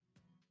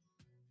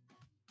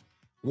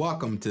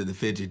Welcome to the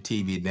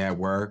FIGITV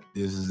network.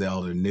 This is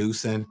Elder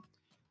Newsom.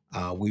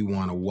 We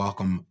want to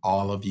welcome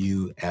all of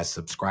you as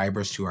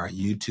subscribers to our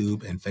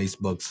YouTube and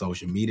Facebook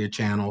social media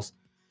channels.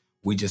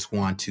 We just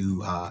want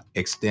to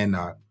extend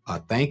a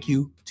thank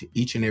you to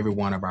each and every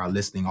one of our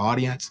listening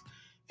audience.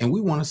 And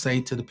we want to say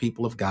to the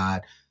people of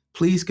God,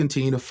 please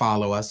continue to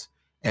follow us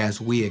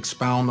as we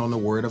expound on the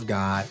Word of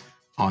God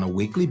on a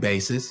weekly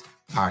basis.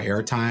 Our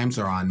air times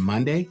are on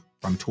Monday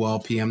from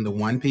 12 p.m. to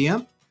 1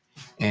 p.m.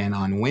 And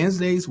on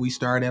Wednesdays, we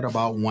start at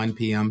about 1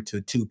 p.m.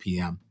 to 2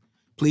 p.m.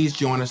 Please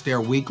join us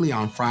there weekly.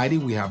 On Friday,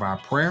 we have our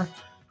prayer,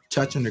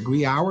 touch and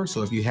agree hour.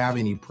 So if you have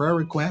any prayer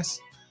requests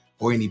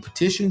or any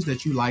petitions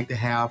that you'd like to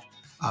have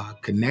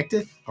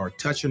connected or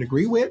touch and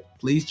agree with,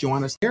 please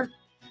join us there.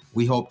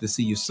 We hope to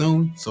see you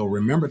soon. So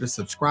remember to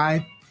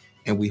subscribe,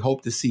 and we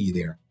hope to see you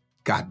there.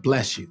 God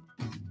bless you.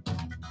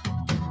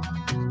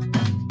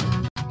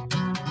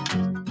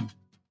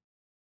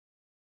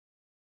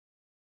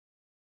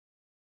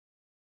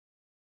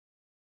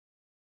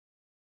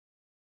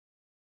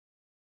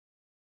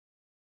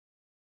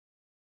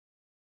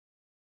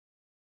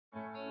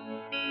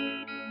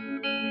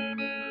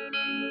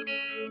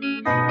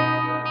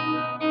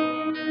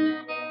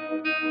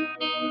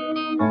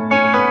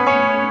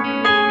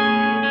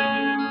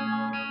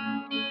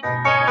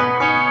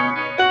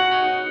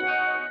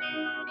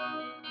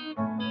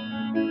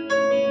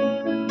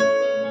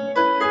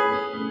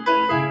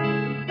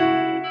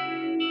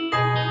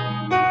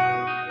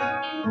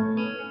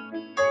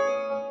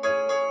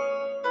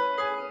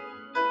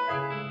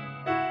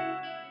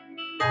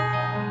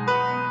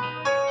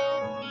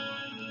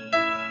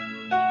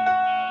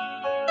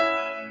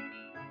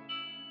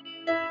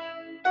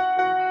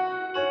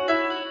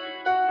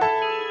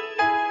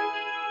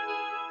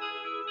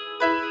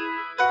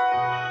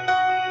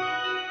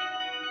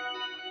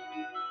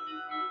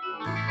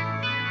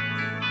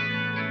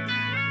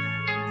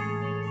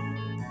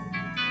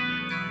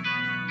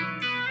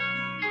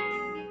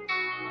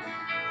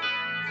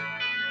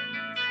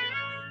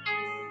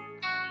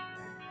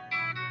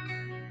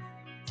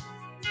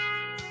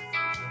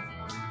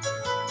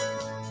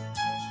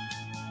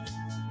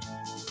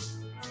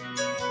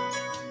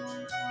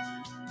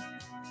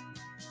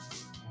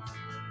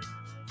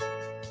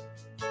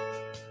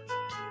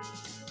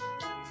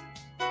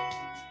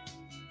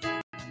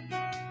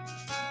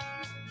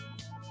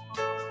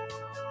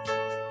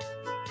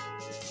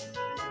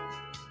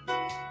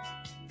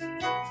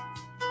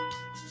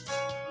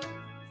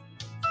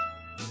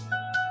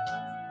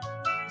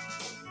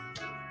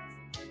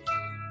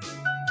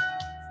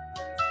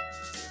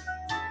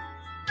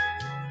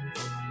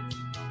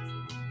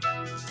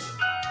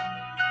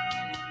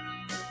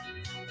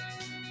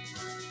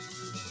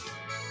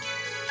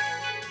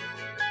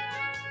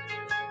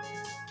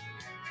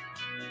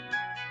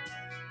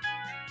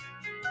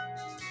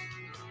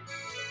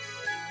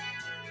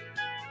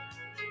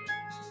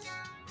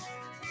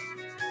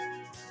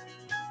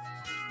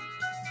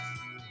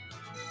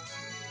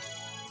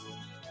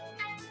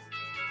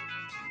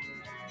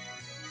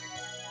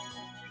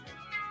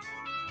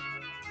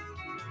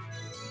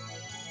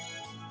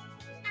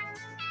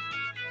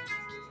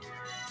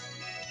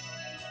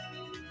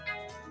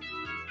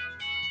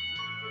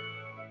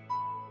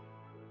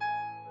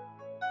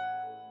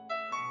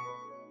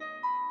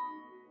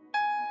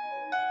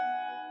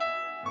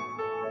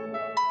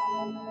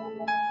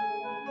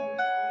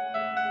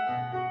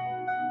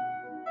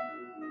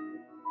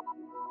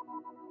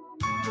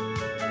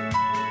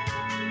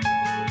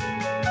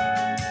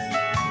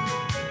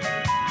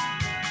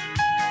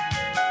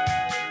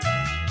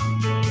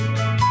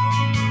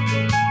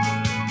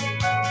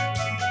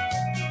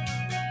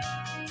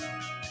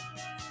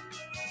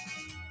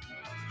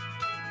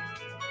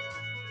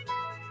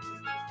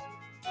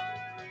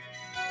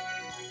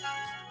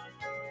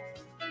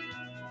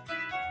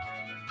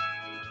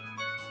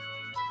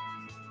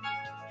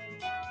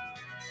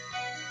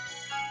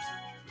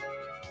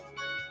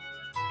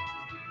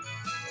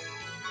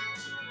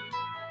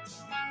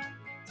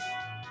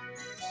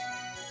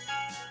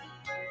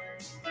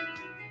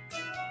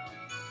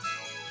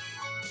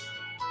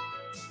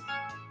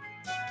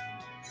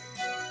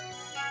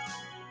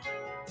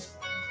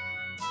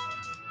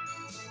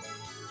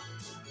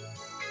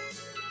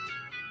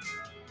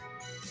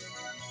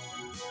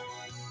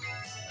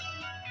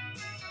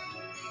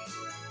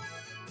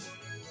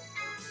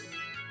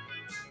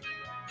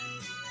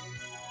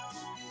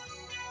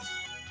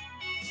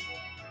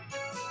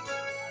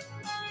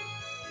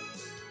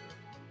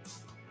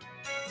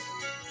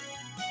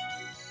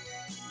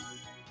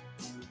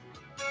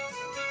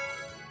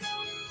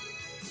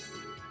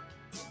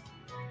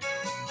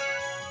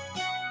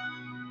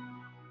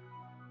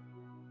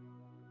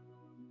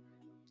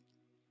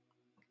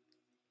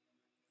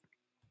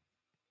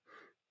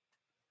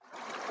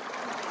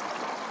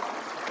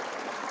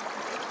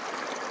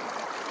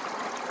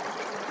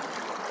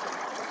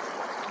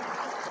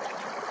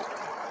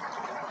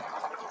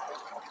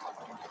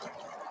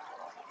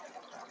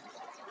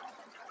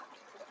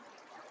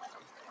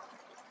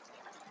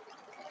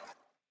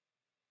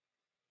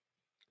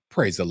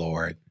 Praise the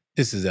Lord.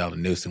 This is Elder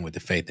Newsom with the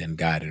Faith in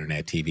God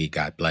Internet TV.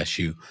 God bless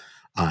you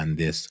on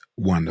this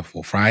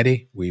wonderful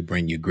Friday. We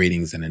bring you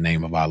greetings in the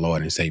name of our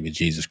Lord and Savior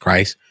Jesus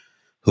Christ,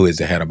 who is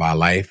the head of our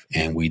life.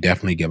 And we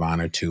definitely give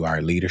honor to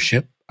our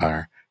leadership,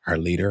 our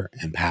leader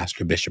and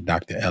pastor, Bishop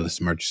Dr. Ellis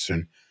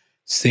Murchison,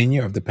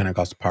 Sr. of the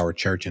Pentecostal Power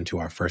Church, and to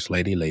our First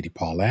Lady, Lady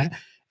Paulette,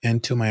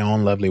 and to my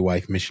own lovely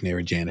wife,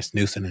 Missionary Janice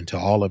Newsom, and to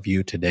all of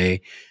you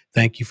today.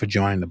 Thank you for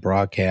joining the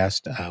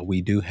broadcast.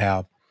 We do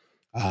have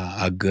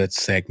a good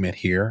segment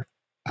here,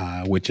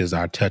 which is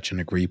our touch and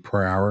agree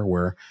prayer hour,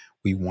 where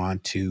we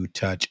want to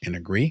touch and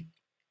agree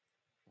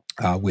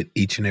with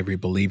each and every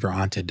believer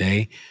on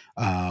today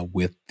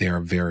with their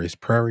various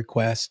prayer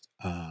requests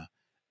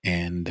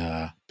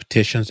and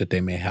petitions that they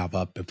may have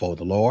up before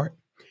the Lord.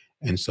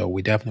 And so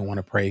we definitely want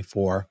to pray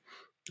for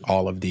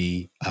all of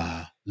the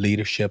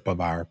leadership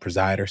of our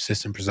presider,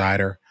 system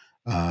presider,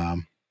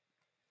 um,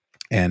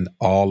 and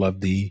all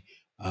of the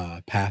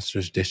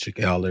pastors, district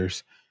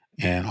elders,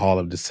 and all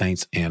of the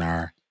saints in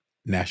our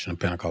National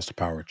Pentecostal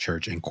Power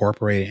Church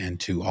Incorporated, and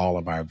to all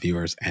of our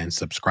viewers and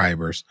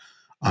subscribers.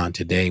 On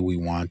today, we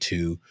want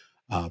to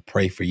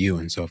pray for you.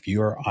 And so if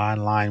you're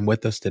online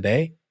with us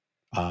today,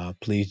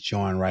 please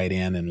join right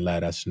in and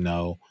let us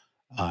know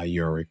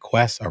your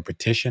request or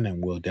petition,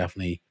 and we'll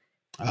definitely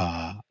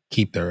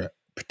keep the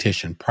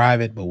petition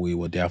private, but we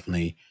will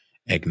definitely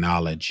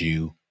acknowledge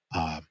you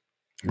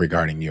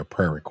regarding your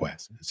prayer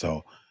request. And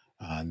so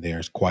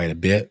there's quite a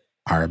bit.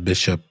 Our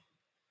Bishop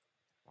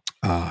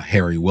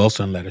Harry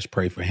Wilson, let us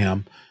pray for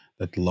him,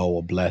 that the Lord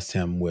will bless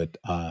him with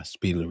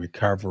speedy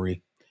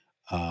recovery.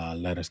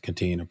 Let us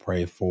continue to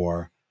pray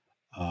for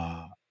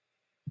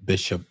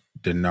Bishop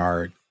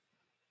Denard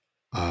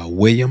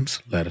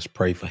Williams. Let us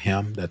pray for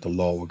him, that the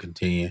Lord will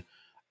continue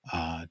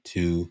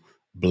to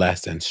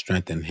bless and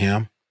strengthen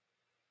him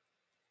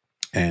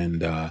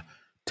and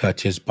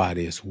touch his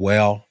body as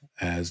well,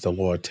 as the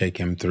Lord take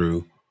him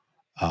through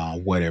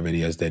whatever it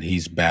is that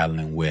he's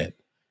battling with.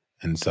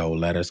 And so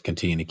let us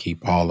continue to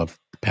keep all of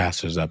the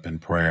pastors up in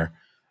prayer,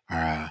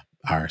 our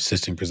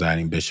assistant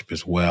presiding bishop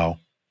as well,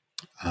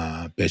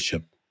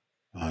 Bishop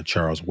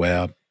Charles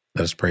Webb.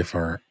 Let us pray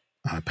for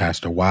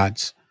Pastor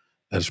Watts.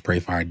 Let us pray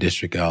for our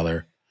district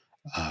elder,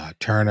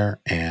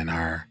 Turner, and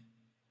our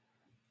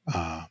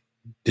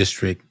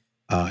district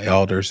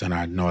elders in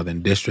our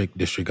northern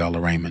district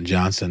elder Raymond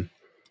Johnson,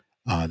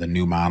 the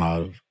New Mount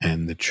Olive,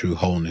 and the True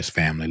Holiness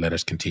family. Let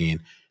us continue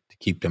to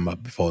keep them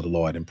up before the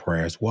Lord in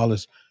prayer, as well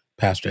as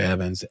Pastor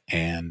Evans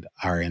and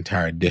our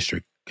entire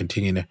district.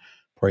 Continue to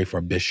pray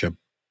for Bishop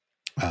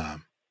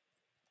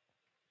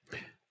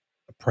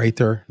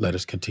Prather. Let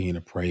us continue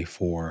to pray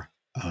for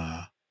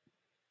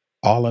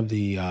all of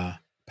the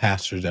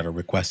pastors that are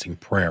requesting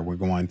prayer. We're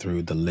going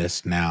through the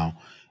list now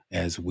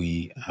as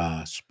we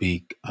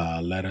speak.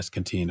 Let us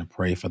continue to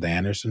pray for the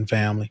Anderson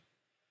family.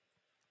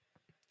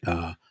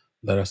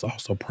 Let us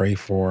also pray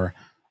for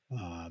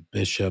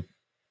Bishop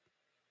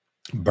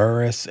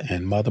Burris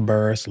and Mother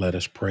Burris. Let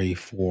us pray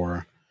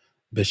for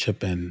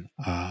Bishop and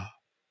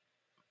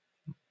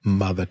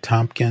Mother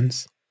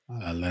Tompkins.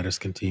 Let us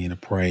continue to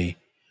pray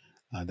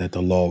that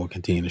the Lord will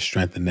continue to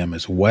strengthen them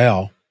as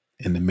well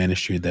in the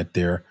ministry that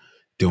they're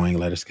doing.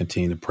 Let us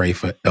continue to pray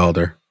for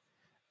Elder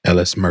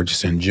Ellis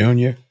Murchison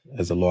Jr.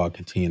 as the Lord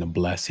continue to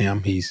bless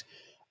him. He's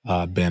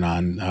been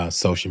on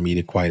social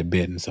media quite a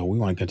bit, and so we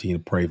want to continue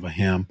to pray for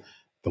him.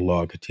 The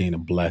Lord continue to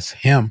bless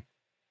him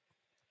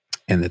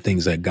and the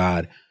things that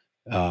God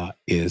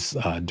is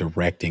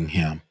directing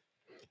him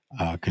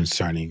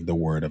concerning the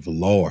word of the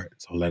Lord.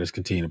 So let us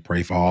continue to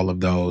pray for all of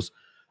those,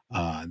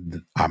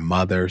 our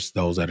mothers,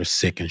 those that are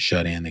sick and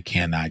shut in that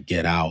cannot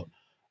get out.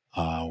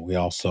 We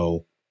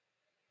also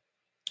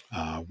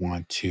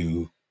want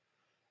to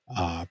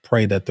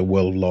pray that the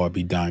will of the Lord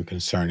be done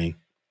concerning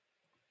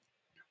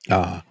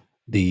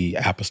the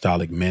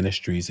apostolic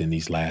ministries in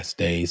these last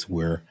days.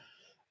 We're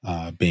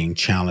being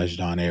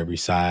challenged on every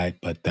side,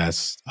 but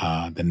that's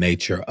the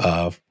nature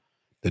of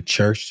the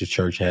church. The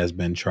church has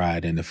been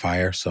tried in the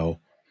fire, so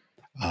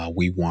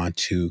we want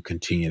to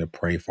continue to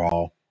pray for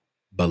all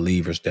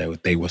believers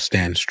that they will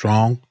stand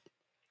strong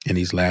in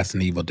these last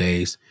and evil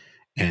days,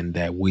 and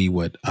that we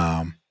would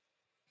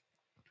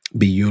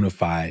be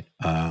unified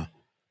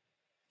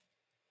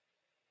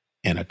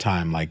in a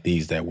time like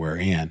these that we're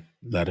in.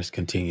 Let us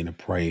continue to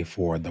pray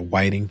for the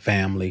Whiting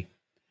family.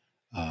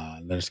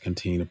 Let us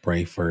continue to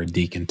pray for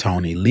Deacon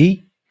Tony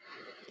Lee,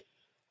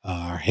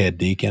 our head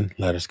deacon.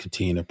 Let us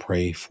continue to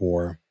pray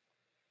for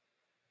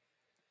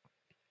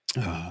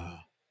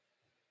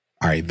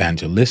our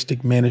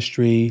evangelistic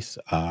ministries,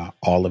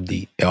 all of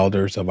the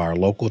elders of our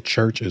local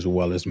church, as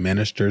well as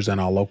ministers in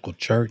our local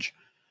church.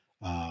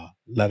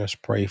 Let us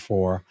pray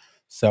for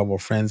several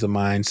friends of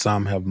mine.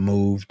 Some have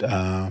moved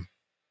out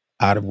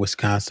of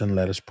Wisconsin.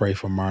 Let us pray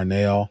for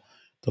Marnell.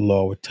 The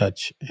Lord would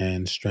touch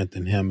and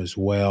strengthen him as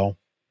well.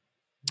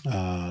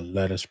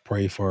 Let us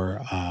pray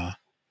for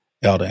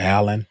Elder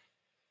Allen.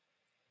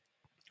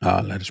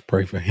 Let us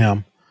pray for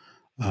him.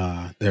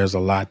 There's a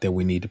lot that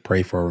we need to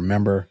pray for.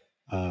 Remember,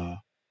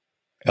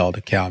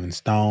 Elder Calvin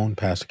Stone,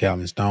 Pastor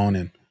Calvin Stone,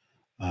 and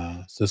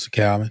Sister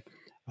Calvin.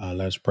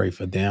 Let us pray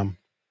for them.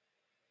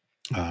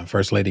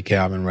 First Lady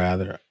Calvin,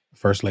 rather,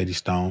 First Lady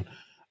Stone.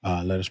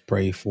 Let us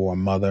pray for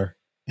Mother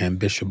and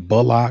Bishop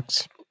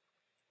Bullocks,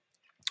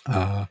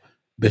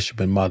 Bishop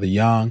and Mother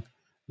Young.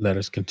 Let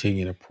us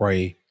continue to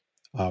pray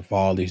for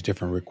all these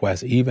different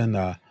requests, even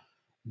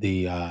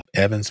the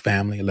Evans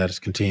family. Let us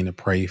continue to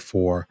pray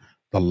for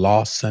the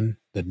Lawson,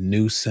 the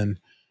Newson,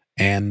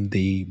 and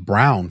the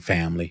Brown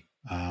family.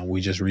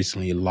 We just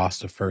recently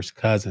lost a first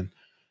cousin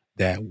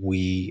that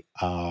we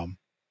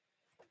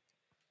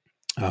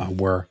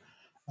were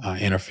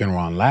in a funeral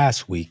on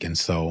last week. And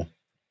so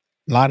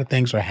a lot of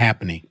things are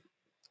happening.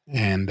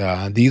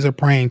 And these are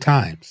praying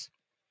times.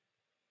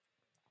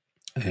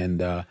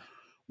 And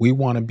we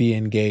want to be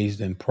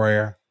engaged in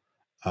prayer.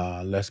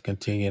 Let's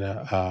continue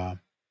to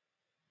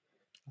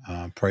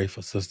pray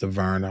for Sister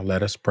Verna.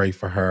 Let us pray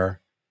for her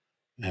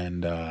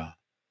and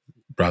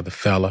Brother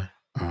Fella,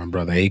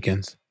 Brother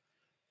Akins.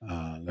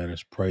 Let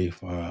us pray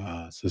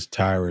for Sister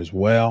Tyra as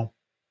well.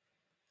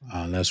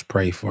 Let's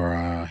pray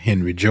for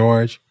Henry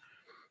George.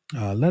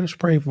 Let us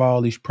pray for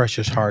all these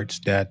precious hearts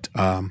that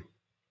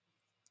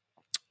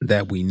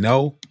we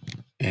know,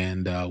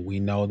 and we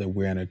know that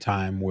we're in a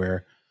time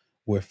where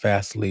we're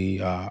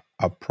fastly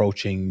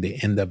approaching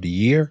the end of the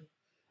year,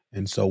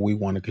 and so we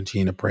want to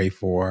continue to pray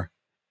for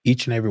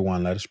each and every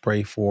one. Let us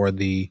pray for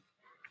the,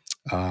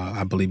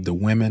 I believe, the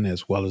women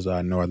as well as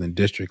our Northern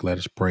District. Let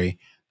us pray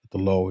that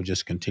the Lord will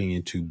just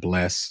continue to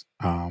bless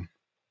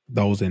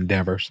those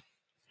endeavors.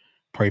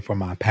 Pray for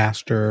my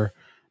pastor,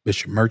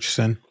 Bishop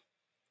Murchison,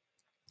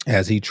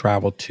 as he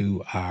traveled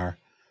to our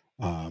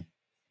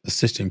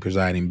assistant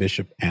presiding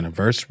bishop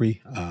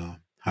anniversary.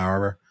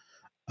 However,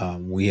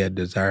 we had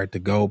desired to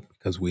go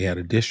because we had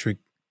a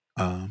district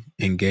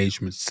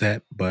engagement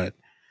set, but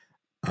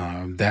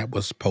that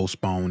was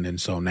postponed.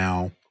 And so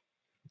now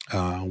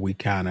we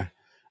kind of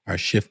are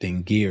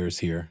shifting gears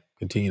here.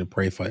 Continue to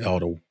pray for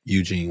Elder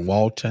Eugene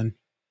Walton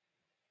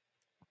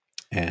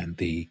and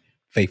the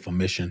Faithful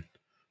Mission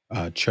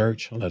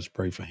Church. Let us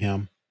pray for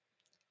him.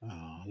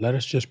 Let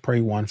us just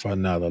pray one for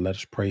another. Let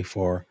us pray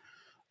for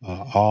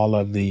all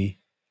of the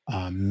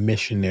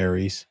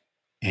missionaries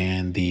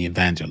and the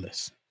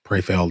evangelists.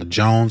 Pray for Elder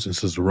Jones and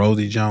Sister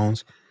Rosie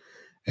Jones,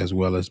 as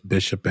well as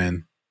Bishop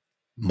and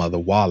Mother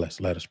Wallace.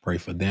 Let us pray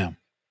for them.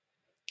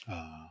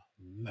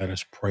 Let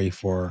us pray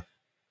for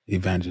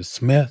Evangelist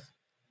Smith.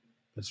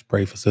 Let's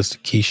pray for Sister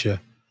Keisha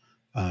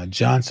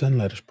Johnson.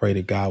 Let us pray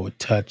that God would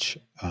touch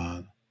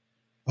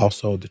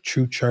also the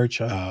True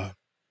Church,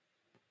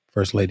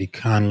 First Lady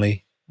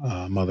Conley,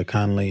 Mother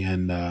Conley,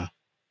 and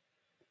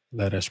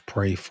let us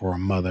pray for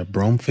Mother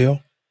Broomfield.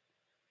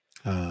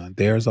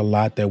 There's a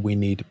lot that we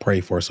need to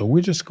pray for. So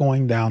we're just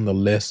going down the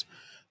list.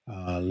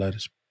 Let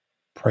us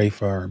pray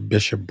for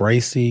Bishop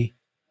Bracy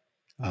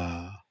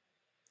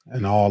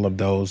and all of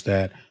those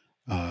that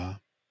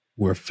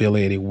we're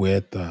affiliated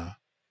with.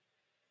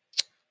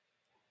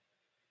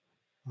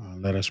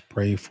 Let us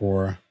pray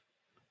for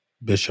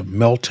Bishop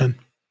Milton.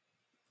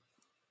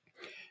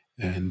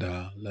 And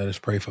let us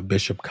pray for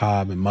Bishop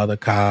Cobb and Mother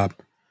Cobb.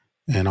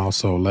 And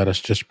also let us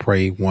just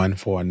pray one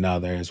for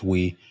another as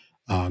we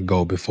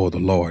go before the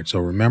Lord. So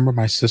remember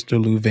my sister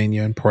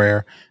Luvinia in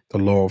prayer. The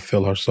Lord will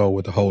fill her soul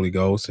with the Holy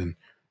Ghost. And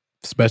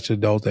especially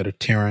those that are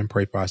tearing,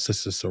 pray for our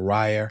sister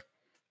Soraya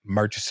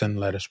Murchison.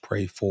 Let us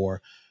pray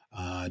for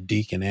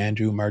Deacon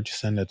Andrew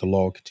Murchison, that the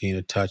Lord continue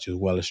to touch as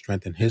well as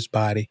strengthen his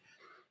body.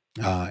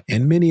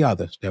 And many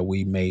others that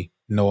we may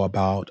know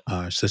about.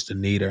 Sister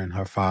Nita and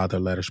her father,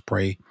 let us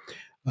pray.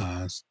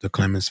 The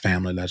Clemens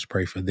family, let's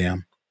pray for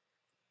them.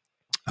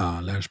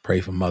 Let us pray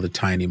for Mother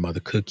Tiny,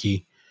 Mother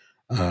Cookie.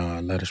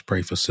 Let us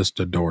pray for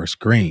Sister Doris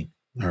Green.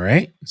 All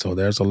right. So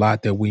there's a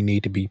lot that we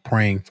need to be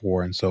praying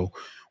for. And so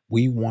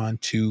we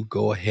want to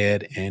go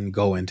ahead and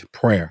go into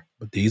prayer.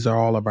 But these are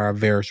all of our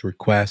various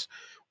requests.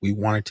 We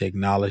wanted to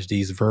acknowledge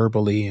these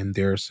verbally. And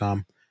there's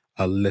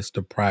a list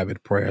of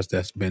private prayers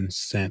that's been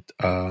sent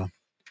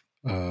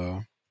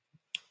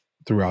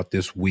throughout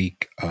this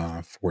week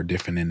for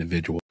different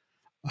individuals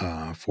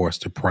for us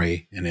to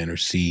pray and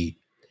intercede.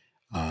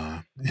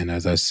 And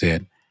as I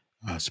said,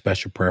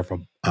 special prayer for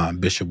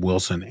Bishop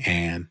Wilson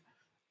and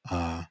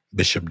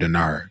Bishop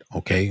Denard,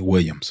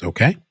 Williams,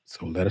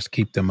 So let us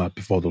keep them up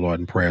before the Lord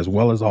in prayer, as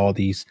well as all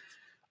these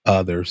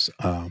others,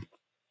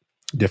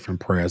 different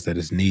prayers that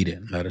is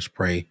needed. Let us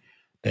pray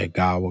that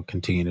God will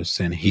continue to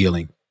send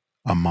healing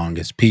among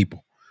his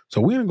people.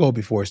 So we're going to go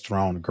before his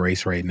throne of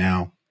grace right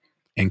now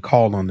and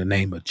call on the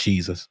name of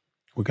Jesus.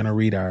 We're going to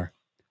read our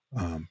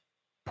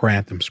prayer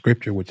anthem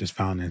scripture, which is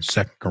found in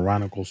 2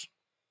 Chronicles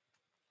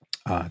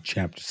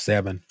chapter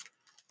 7,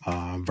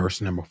 verse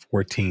number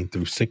 14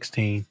 through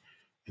 16.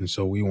 And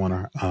so we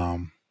want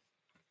to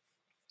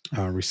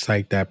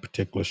recite that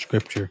particular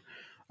scripture.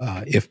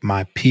 If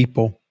my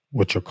people,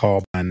 which are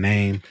called by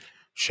name,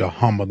 shall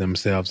humble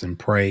themselves and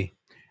pray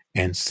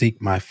and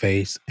seek my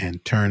face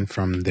and turn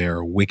from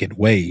their wicked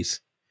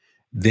ways,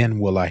 then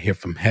will I hear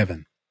from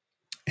heaven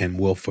and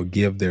will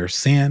forgive their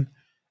sin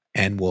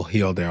and will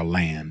heal their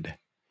land.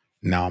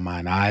 Now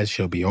mine eyes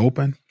shall be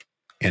open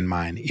and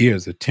mine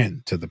ears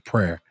attend to the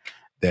prayer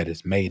that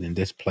is made in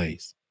this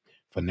place.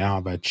 For now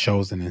have I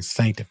chosen and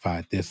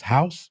sanctified this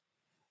house,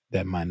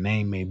 that my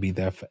name may be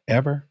there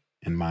forever,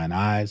 and mine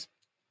eyes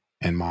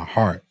and my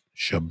heart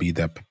shall be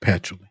there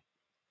perpetually.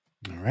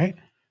 All right.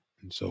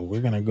 And so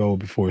we're going to go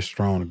before his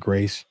throne of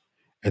grace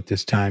at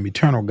this time.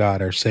 Eternal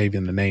God, our Savior,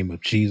 in the name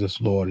of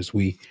Jesus, Lord, as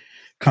we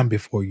come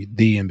before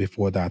thee and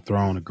before thy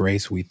throne of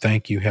grace, we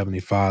thank you, Heavenly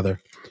Father,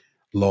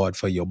 Lord,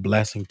 for your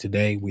blessing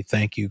today. We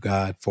thank you,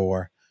 God,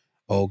 for,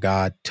 oh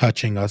God,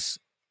 touching us,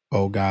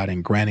 oh God,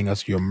 and granting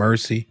us your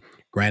mercy,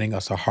 granting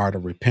us a heart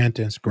of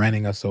repentance,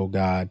 granting us, oh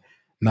God,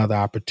 another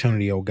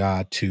opportunity, oh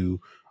God,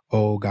 to,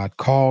 oh God,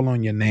 call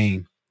on your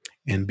name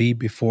and be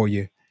before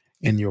you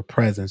in your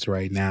presence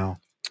right now.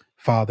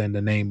 Father, in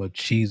the name of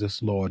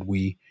Jesus, Lord,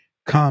 we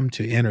come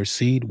to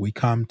intercede. We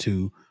come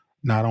to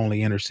not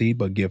only intercede,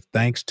 but give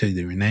thanks to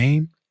your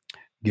name.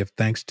 Give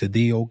thanks to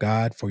thee, O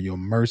God, for your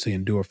mercy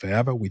endure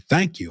forever. We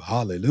thank you.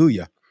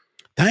 Hallelujah.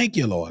 Thank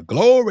you, Lord.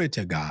 Glory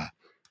to God.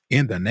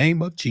 In the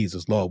name of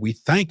Jesus, Lord, we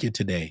thank you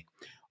today.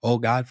 Oh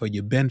God, for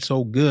you've been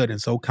so good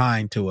and so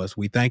kind to us.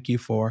 We thank you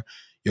for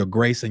your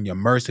grace and your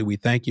mercy. We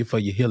thank you for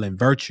your healing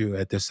virtue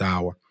at this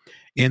hour.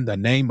 In the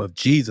name of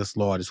Jesus,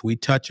 Lord, as we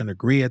touch and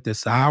agree at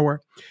this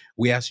hour,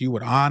 we ask you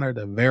would honor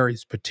the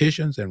various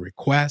petitions and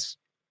requests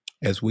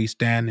as we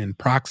stand in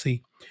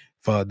proxy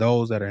for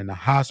those that are in the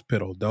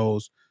hospital,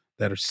 those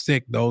that are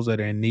sick, those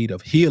that are in need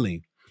of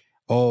healing.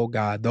 Oh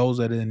God, those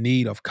that are in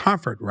need of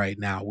comfort right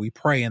now, we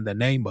pray in the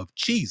name of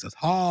Jesus.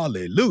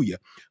 Hallelujah.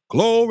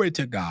 Glory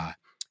to God.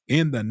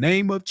 In the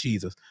name of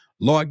Jesus.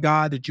 Lord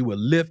God, that you will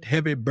lift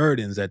heavy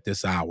burdens at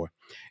this hour.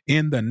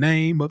 In the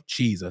name of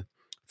Jesus.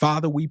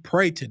 Father, we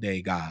pray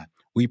today, God.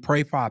 We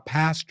pray for our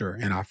pastor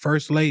and our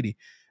first lady,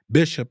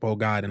 Bishop, oh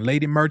God, and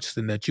Lady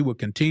Murchison, that you will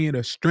continue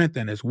to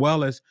strengthen as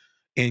well as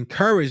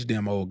encourage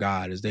them, oh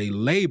God, as they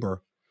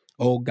labor,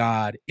 oh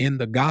God, in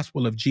the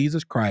gospel of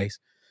Jesus Christ.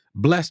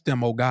 Bless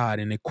them, oh God,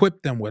 and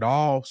equip them with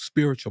all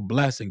spiritual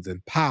blessings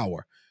and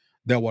power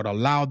that would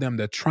allow them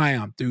to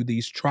triumph through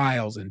these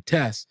trials and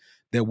tests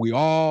that we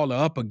all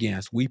are up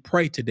against. We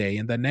pray today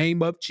in the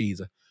name of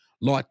Jesus.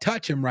 Lord,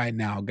 touch him right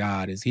now,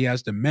 God, as he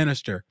has to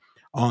minister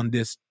on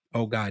this,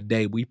 oh God,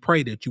 day. We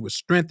pray that you would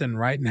strengthen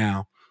right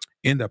now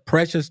in the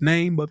precious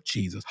name of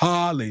Jesus.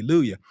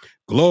 Hallelujah.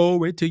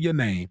 Glory to your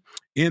name.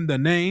 In the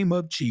name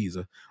of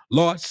Jesus.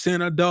 Lord,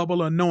 send a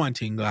double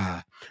anointing,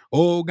 God.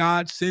 Oh,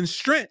 God, send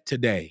strength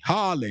today.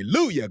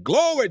 Hallelujah.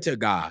 Glory to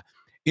God.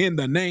 In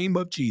the name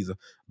of Jesus.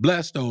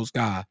 Bless those,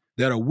 God,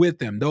 that are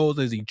with him, those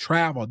as he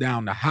travel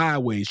down the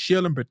highways,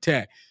 shield and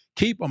protect.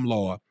 Keep them,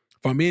 Lord,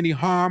 from any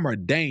harm or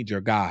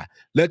danger, God.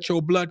 Let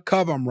your blood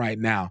cover them right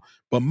now.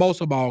 But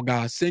most of all,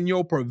 God, send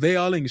your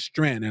prevailing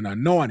strength and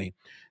anointing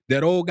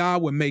that, oh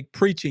God, will make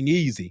preaching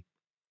easy.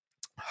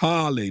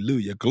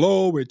 Hallelujah.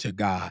 Glory to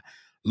God.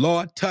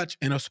 Lord, touch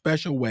in a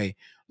special way.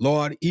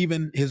 Lord,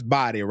 even his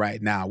body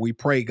right now. We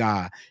pray,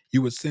 God,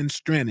 you would send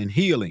strength and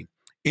healing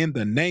in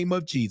the name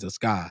of Jesus,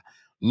 God.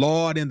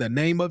 Lord, in the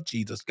name of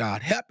Jesus,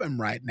 God, help him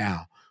right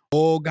now.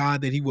 Oh,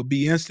 God, that he would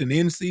be instant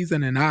in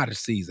season and out of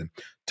season.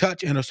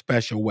 Touch in a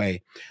special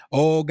way.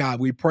 Oh, God,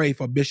 we pray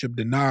for Bishop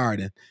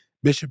Denard and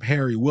Bishop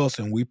Harry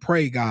Wilson. We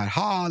pray, God,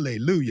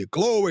 hallelujah.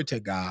 Glory to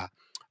God.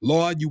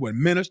 Lord, you would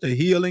minister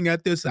healing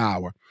at this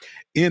hour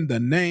in the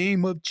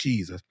name of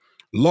Jesus.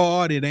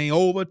 Lord, it ain't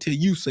over till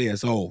you say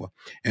it's over.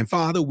 And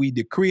Father, we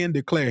decree and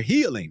declare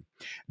healing,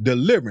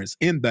 deliverance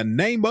in the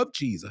name of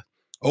Jesus.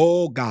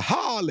 Oh God,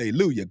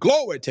 hallelujah.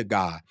 Glory to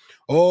God.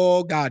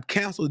 Oh God,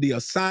 cancel the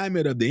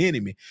assignment of the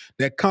enemy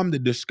that come to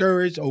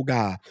discourage, oh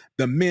God,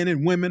 the men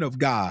and women of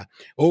God.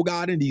 Oh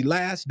God, in the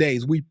last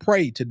days, we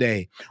pray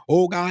today,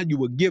 oh God, you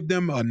will give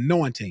them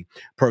anointing,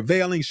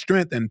 prevailing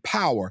strength and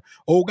power,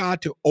 oh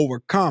God, to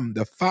overcome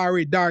the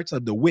fiery darts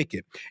of the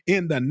wicked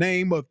in the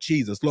name of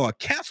Jesus. Lord,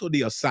 cancel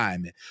the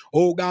assignment,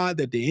 oh God,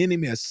 that the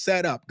enemy has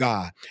set up,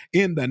 God,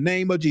 in the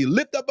name of Jesus.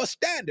 Lift up a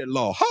standard,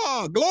 Lord.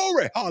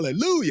 Glory,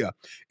 hallelujah,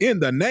 in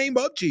the name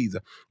of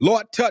Jesus.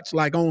 Lord, touch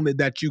like only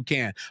that you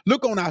can.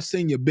 Look on our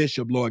senior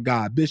bishop, Lord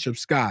God, Bishop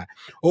Scott.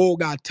 Oh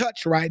God,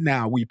 touch right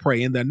now, we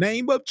pray, in the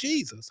name of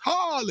Jesus.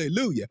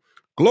 Hallelujah.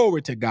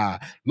 Glory to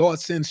God. Lord,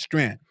 send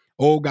strength.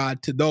 Oh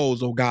God, to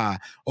those, oh God,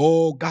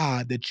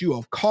 that you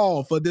have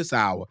called for this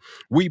hour.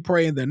 We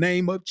pray in the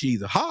name of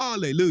Jesus.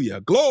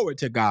 Hallelujah. Glory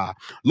to God.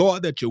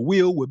 Lord, that your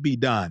will would be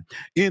done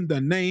in the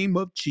name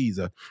of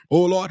Jesus.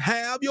 Oh Lord,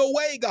 have your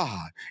way,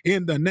 God,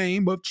 in the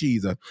name of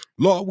Jesus.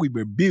 Lord, we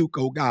rebuke,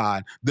 oh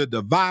God, the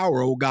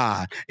devourer, oh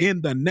God,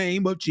 in the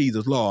name of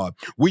Jesus, Lord.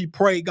 We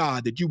pray,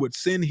 God, that you would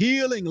send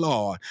healing,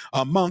 Lord,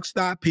 amongst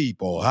our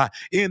people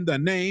in the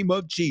name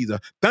of Jesus.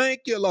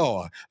 Thank you,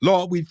 Lord.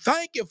 Lord, we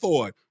thank you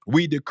for it.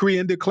 We decree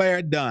and declare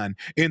it done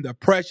in the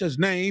precious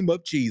name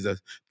of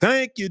Jesus.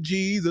 Thank you,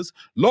 Jesus.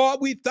 Lord,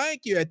 we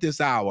thank you at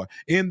this hour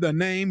in the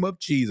name of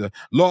Jesus.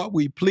 Lord,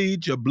 we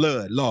plead your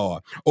blood,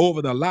 Lord,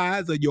 over the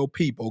lives of your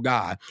people,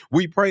 God.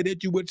 We pray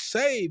that you would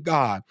save,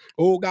 God,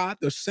 oh God,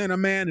 the sinner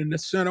man and the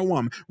sinner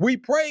woman. We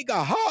pray,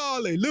 God,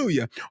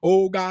 hallelujah.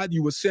 Oh God,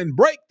 you will send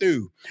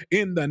breakthrough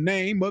in the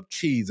name of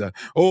Jesus.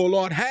 Oh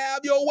Lord,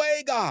 have your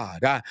way,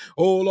 God.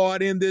 Oh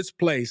Lord, in this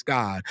place,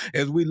 God,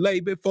 as we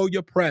lay before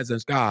your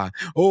presence, God.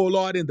 Oh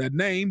Lord, in the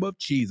name of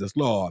Jesus,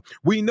 Lord.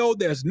 We know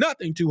there's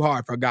nothing too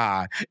hard for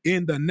God.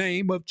 In the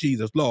name of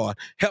Jesus, Lord,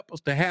 help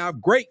us to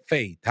have great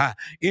faith.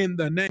 In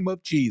the name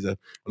of Jesus,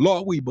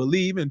 Lord, we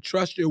believe and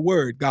trust your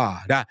word,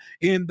 God.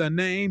 In the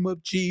name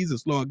of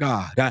Jesus, Lord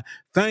God.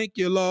 Thank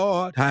you,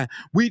 Lord.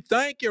 We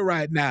thank you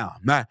right now.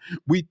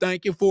 We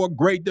thank you for a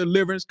great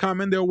deliverance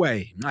coming their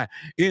way.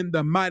 In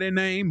the mighty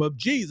name of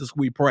Jesus,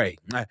 we pray.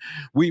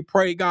 We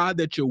pray, God,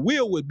 that your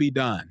will would be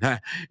done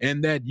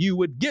and that you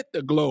would get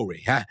the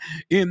glory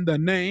in the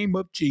name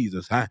of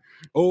Jesus.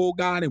 Oh,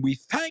 God, and we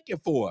thank you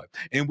for it.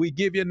 And we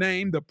give your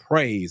name the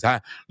praise.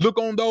 Look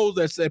on those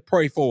that said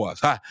pray for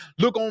us.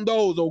 Look on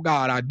those, oh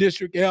God, our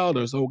district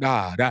elders, oh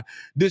God,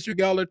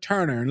 District Elder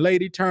Turner and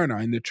Lady Turner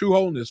and the True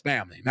Holiness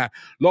family.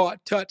 Lord,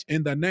 touch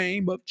in the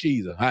name of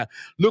Jesus.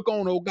 Look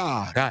on, oh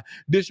God,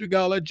 District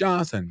Elder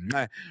Johnson.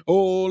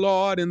 Oh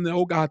Lord, and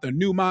oh God, the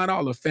New Mount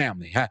Olive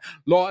family.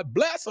 Lord,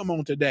 bless them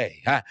on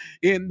today.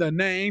 In the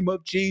name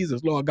of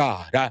Jesus, Lord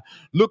God.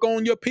 Look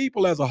on your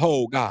people as a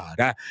whole, God.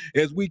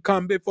 As we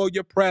come before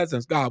your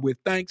presence, God, with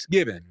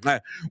thanksgiving.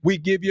 We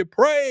give you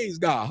praise,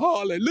 God.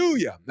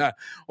 Hallelujah.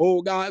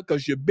 Oh God,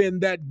 because you've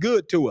been that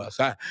good to us.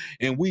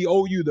 And we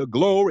owe you the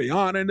glory,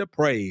 honor, and the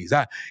praise.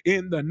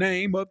 In the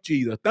name of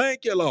Jesus.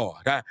 Thank you,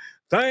 Lord.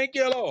 Thank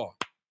you, Lord.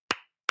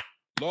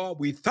 Lord,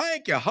 we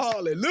thank you.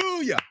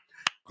 Hallelujah.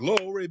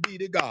 Glory be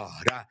to God.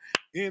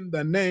 In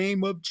the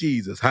name of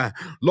Jesus.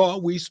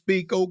 Lord, we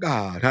speak, oh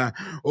God.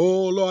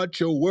 Oh Lord,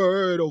 your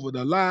word over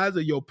the lives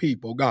of your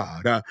people,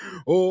 God.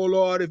 Oh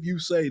Lord, if you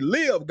say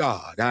live,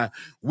 God,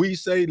 we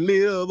say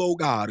live, oh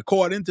God,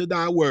 according to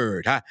thy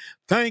word.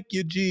 Thank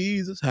you,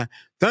 Jesus.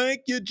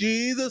 Thank you,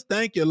 Jesus.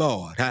 Thank you,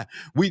 Lord.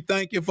 We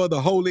thank you for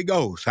the Holy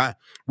Ghost.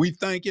 We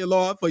thank you,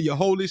 Lord, for your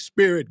Holy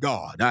Spirit,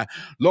 God.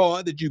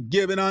 Lord, that you've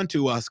given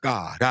unto us,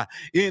 God.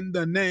 In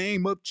the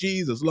name of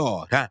Jesus,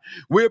 Lord.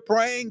 We're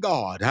praying,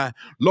 God,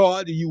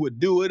 Lord, you would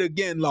do it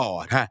again,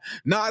 Lord.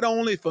 Not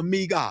only for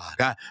me, God,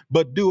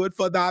 but do it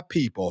for thy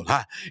people.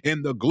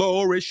 And the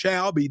glory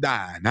shall be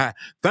thine.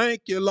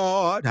 Thank you,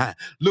 Lord.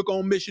 Look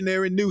on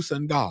missionary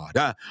Newsom, God.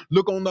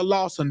 Look on the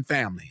Lawson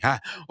family.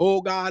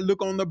 Oh, God,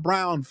 look on the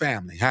Brown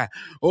family.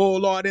 Oh,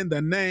 Lord, in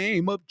the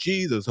name of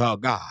Jesus, oh,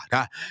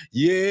 God.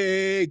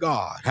 Yeah,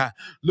 God.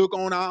 Look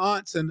on our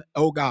aunts and,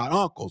 oh, God,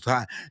 uncles.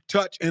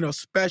 Touch in a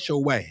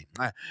special way.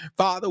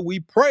 Father, we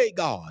pray,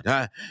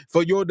 God,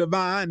 for your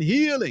divine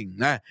healing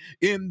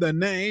in the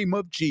name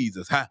of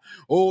Jesus.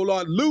 Oh,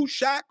 Lord, loose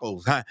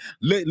shackles.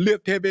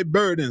 Lift heavy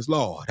burdens,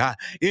 Lord,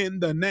 in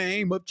the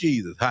name of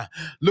Jesus.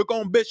 Look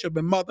on Bishop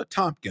and Mother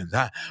Tompkins.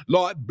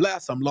 Lord,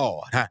 bless them,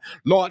 Lord.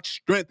 Lord,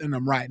 strengthen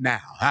them right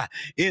now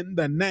in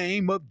the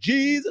name of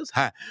Jesus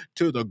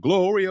to the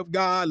glory of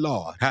God,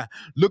 Lord.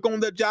 Look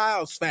on the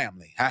Giles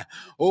family.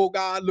 Oh,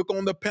 God, look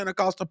on the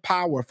Pentecostal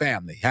Power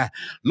family.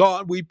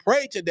 Lord, we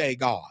pray today,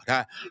 God,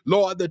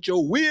 Lord, that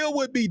your will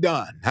would be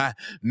done.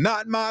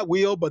 Not my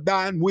will, but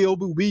thine will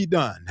be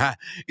done.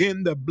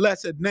 In the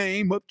blessed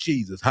name of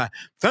Jesus.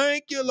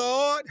 Thank you,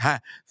 Lord.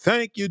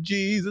 Thank you,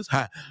 Jesus.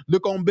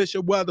 Look on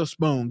Bishop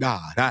Weatherspoon,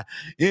 God.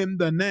 In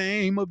the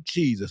name of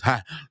Jesus.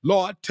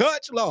 Lord,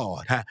 touch,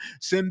 Lord.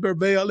 Send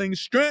prevailing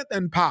strength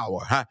and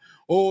power.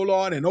 Oh,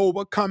 Lord, and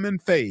overcoming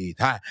faith.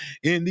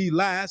 In these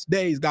last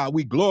days, God,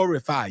 we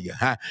glorify you.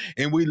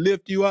 And we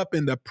lift you up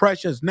in the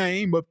precious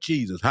name of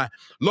Jesus.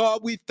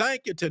 Lord, we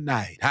thank you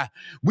tonight.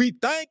 We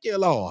thank you,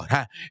 Lord,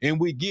 and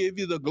we give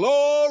you the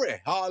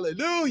glory.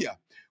 Hallelujah.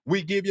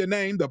 We give your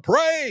name the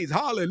praise.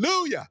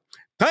 Hallelujah.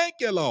 Thank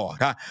you, Lord.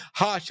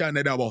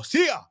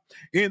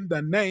 In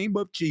the name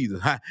of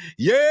Jesus.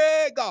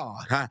 Yeah,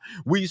 God.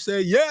 We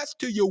say yes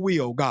to your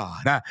will,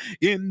 God.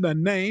 In the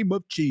name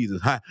of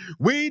Jesus.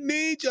 We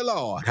need you,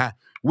 Lord.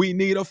 We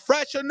need a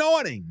fresh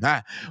anointing.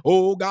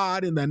 Oh,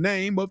 God, in the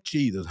name of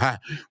Jesus.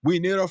 We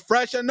need a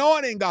fresh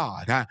anointing,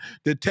 God,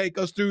 to take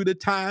us through the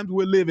times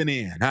we're living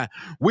in.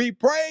 We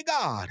pray,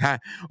 God,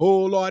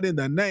 oh, Lord, in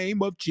the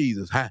name of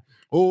Jesus.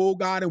 Oh,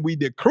 God, and we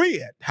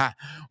decree it.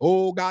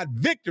 Oh, God,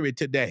 victory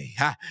today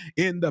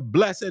in the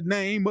blessed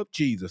name of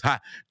Jesus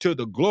to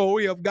the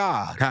glory of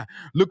God.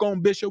 Look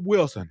on Bishop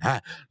Wilson.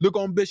 Look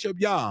on Bishop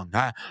Young.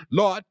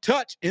 Lord,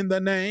 touch in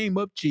the name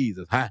of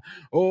Jesus.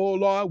 Oh,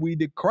 Lord,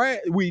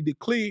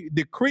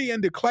 decree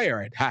and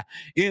declare it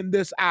in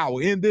this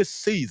hour, in this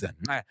season,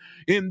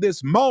 in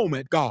this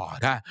moment,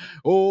 God.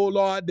 Oh,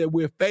 Lord, that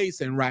we're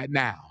facing right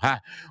now.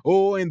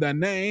 Oh, in the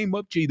name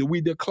of Jesus,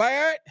 we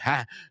declare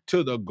it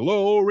to the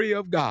glory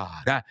of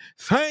God.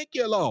 Thank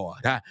you, Lord,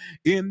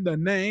 in the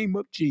name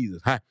of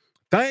Jesus.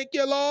 Thank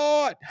you,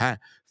 Lord.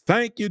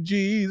 Thank you,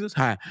 Jesus.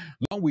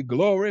 Lord, we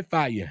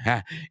glorify you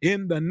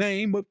in the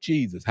name of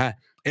Jesus.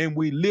 And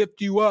we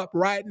lift you up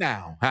right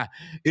now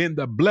in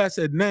the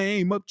blessed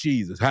name of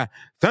Jesus.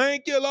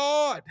 Thank you,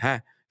 Lord.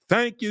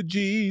 Thank you,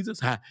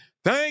 Jesus.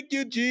 Thank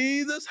you,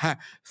 Jesus.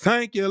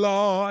 Thank you,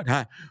 Lord.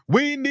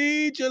 We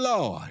need you,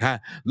 Lord,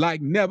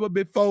 like never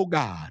before,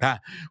 God.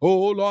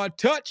 Oh, Lord,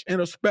 touch in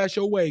a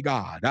special way,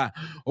 God.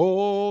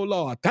 Oh,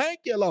 Lord, thank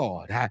you,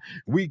 Lord.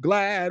 We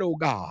glad, oh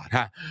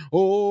God.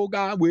 Oh,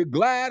 God, we're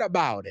glad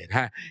about it.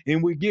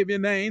 And we give your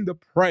name the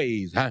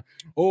praise.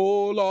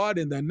 Oh, Lord,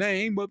 in the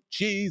name of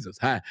Jesus.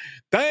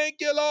 Thank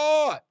you,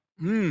 Lord.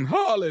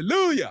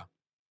 Hallelujah.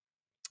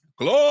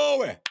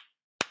 Glory.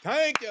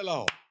 Thank you,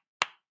 Lord.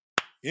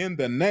 In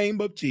the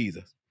name of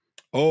Jesus.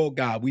 Oh,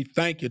 God, we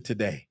thank you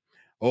today.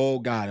 Oh,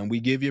 God, and we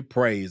give you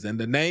praise in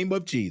the name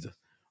of Jesus.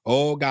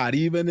 Oh, God,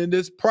 even in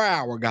this prayer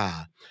hour,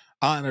 God,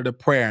 honor the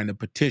prayer and the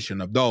petition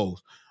of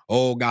those.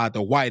 Oh, God,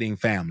 the Whiting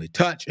family,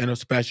 touch in a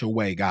special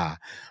way, God.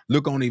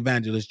 Look on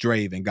Evangelist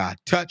Draven, God.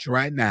 Touch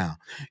right now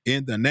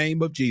in the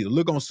name of Jesus.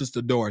 Look on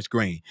Sister Doris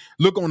Green.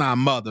 Look on our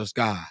mothers,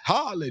 God.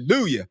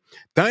 Hallelujah.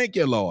 Thank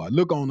you, Lord.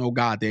 Look on, oh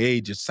God, the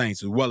aged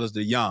saints as well as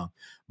the young.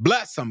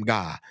 Bless them,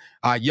 God,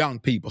 our young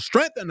people.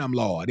 Strengthen them,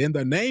 Lord, in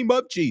the name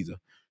of Jesus.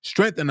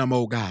 Strengthen them,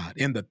 oh God,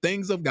 in the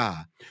things of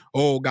God.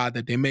 Oh God,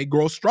 that they may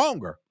grow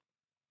stronger.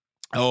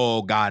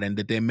 Oh God, and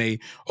that they may,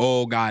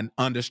 oh God,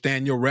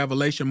 understand your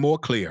revelation more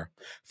clear.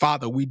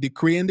 Father, we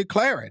decree and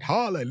declare it.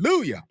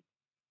 Hallelujah.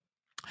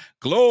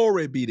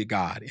 Glory be to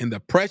God. In the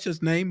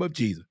precious name of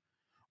Jesus,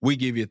 we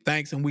give you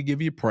thanks and we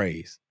give you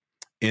praise.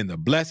 In the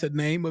blessed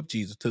name of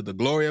Jesus, to the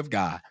glory of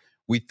God,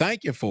 we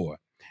thank you for it.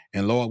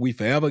 And Lord, we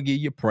forever give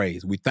you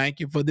praise. We thank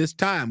you for this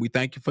time. We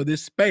thank you for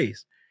this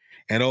space.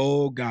 And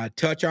oh God,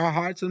 touch our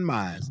hearts and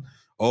minds.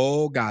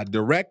 Oh God,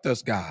 direct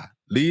us, God.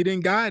 Lead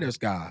and guide us,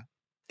 God,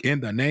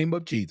 in the name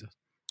of Jesus.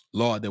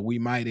 Lord, that we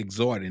might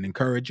exhort and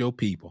encourage your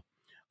people.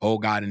 Oh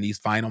God, in these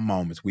final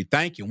moments, we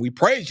thank you and we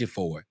praise you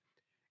for it.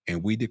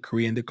 And we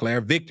decree and declare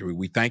victory.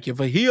 We thank you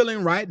for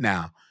healing right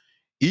now.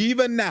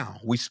 Even now,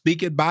 we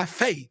speak it by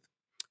faith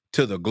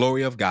to the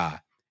glory of God.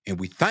 And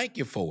we thank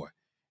you for it.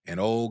 And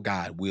oh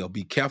God, we'll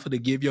be careful to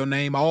give your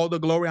name all the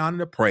glory, honor,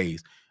 and the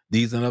praise.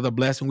 These and other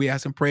blessings we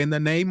ask and pray in the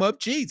name of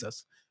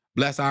Jesus.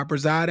 Bless our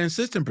presider and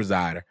assistant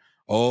presider.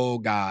 Oh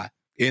God,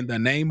 in the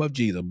name of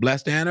Jesus.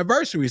 Bless the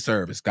anniversary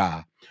service,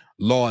 God.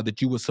 Lord,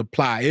 that you will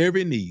supply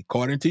every need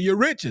according to your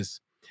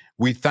riches.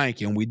 We thank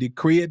you and we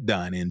decree it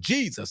done in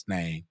Jesus'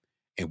 name.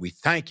 And we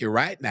thank you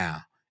right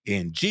now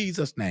in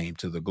Jesus' name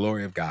to the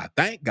glory of God.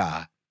 Thank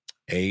God.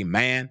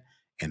 Amen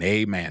and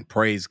amen.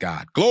 Praise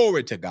God.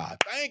 Glory to God.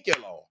 Thank you,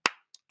 Lord.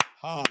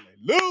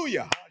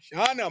 Hallelujah.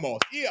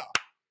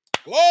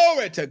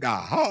 Glory to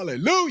God.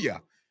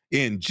 Hallelujah.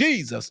 In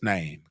Jesus'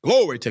 name.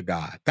 Glory to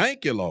God.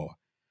 Thank you, Lord.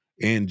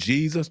 In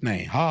Jesus'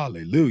 name.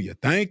 Hallelujah.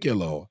 Thank you,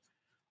 Lord.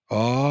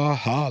 Oh,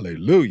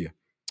 hallelujah.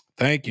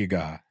 Thank you,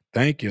 God.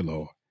 Thank you,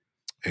 Lord.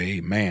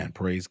 Amen.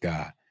 Praise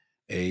God.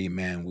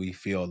 Amen. We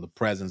feel the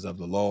presence of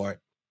the Lord.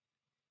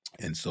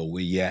 And so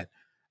we yet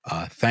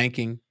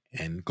thanking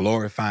and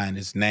glorifying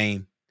his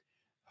name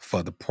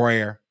for the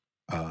prayer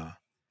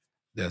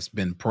that's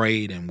been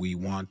prayed. And we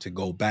want to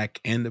go back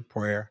into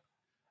prayer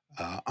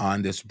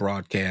on this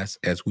broadcast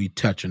as we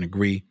touch and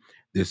agree.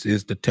 This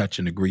is the touch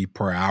and agree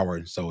per hour.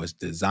 And so it's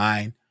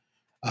designed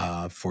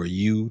for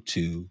you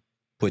to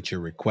put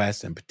your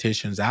requests and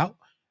petitions out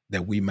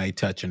that we may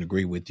touch and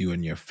agree with you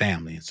and your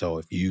family. And so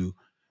if you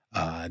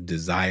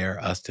desire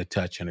us to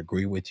touch and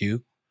agree with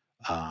you,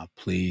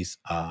 please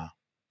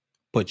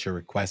put your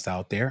requests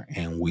out there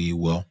and we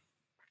will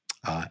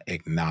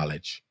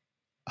acknowledge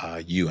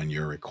you and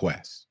your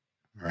requests.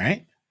 All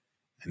right.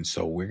 And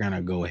so we're going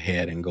to go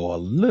ahead and go a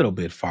little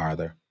bit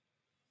farther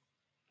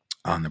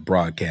on the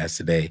broadcast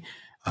today.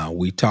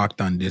 We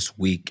talked on this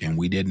week and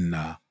we didn't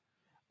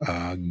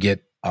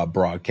get a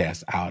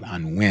broadcast out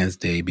on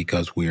Wednesday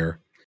because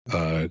we're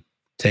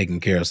taking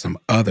care of some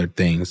other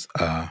things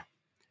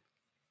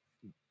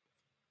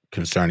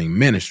concerning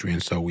ministry.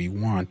 And so we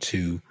want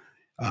to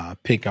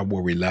pick up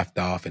where we left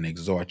off and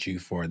exhort you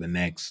for the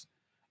next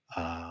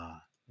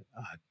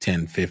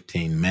 10,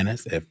 15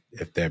 minutes,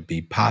 if that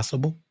be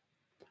possible,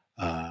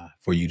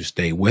 for you to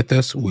stay with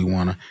us. We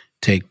want to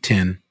take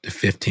 10 to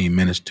 15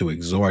 minutes to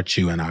exhort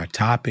you in our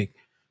topic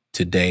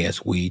today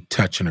as we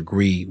touch and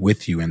agree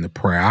with you in the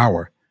prayer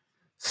hour.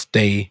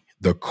 Stay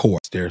the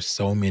course. There's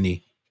so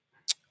many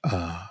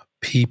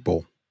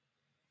people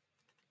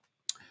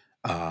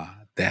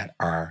that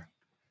are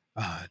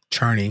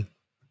turning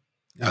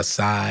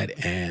aside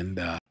and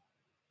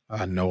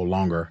are no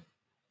longer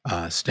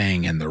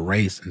staying in the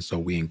race. And so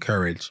we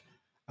encourage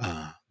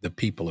the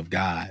people of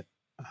God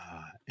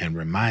and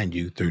remind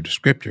you through the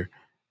scripture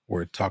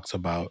where it talks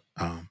about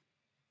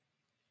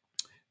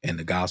in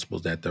the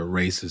Gospels that the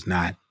race is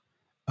not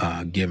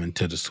given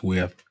to the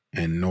swift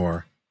and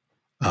nor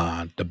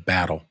the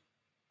battle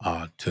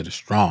to the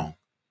strong.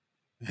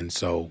 And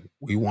so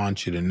we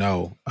want you to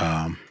know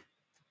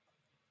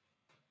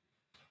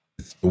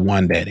it's the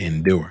one that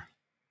endure.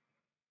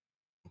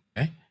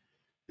 Okay.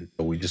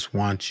 So we just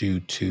want you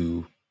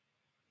to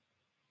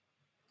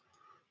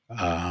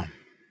uh,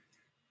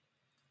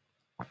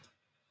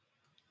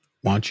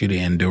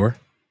 endure.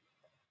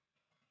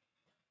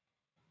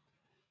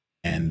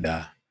 And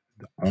the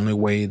only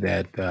way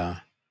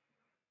that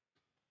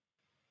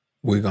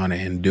we're going to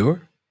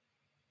endure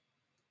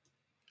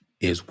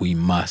is we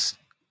must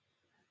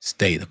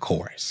stay the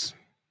course.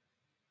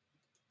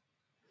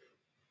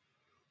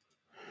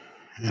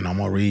 And I'm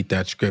going to read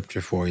that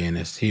scripture for you, and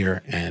it's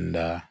here, and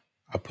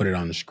I'll put it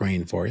on the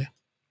screen for you.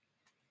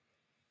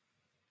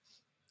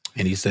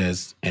 And he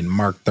says in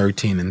Mark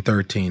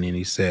 13:13, and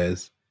he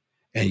says,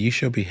 "And you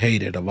shall be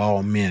hated of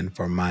all men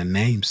for my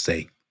name's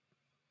sake,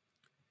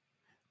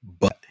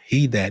 but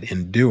he that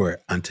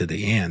endureth unto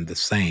the end, the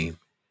same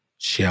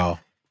shall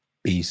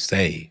be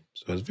saved."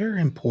 So it's very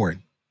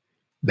important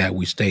that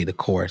we stay the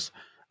course.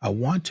 I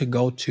want to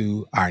go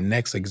to our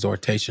next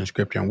exhortation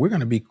scripture, and we're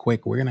going to be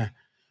quick. We're going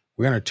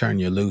to turn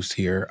you loose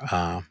here.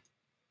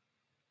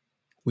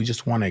 We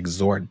just want to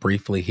exhort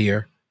briefly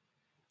here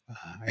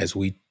as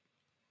we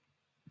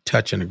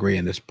touch and agree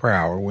in this prayer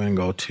hour. We're going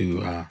to go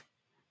to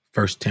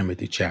 1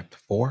 Timothy chapter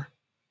 4.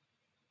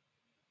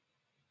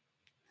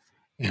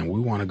 And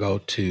we want to go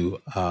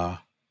to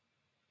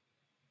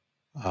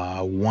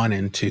 1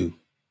 and 2.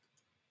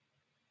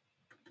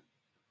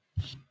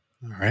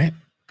 All right.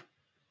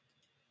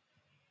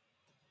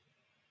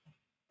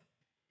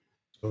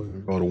 So we're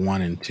going to go to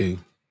 1 and 2.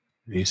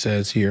 He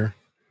says here,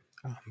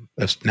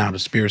 now the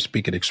Spirit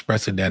speaketh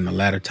expressly that in the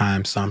latter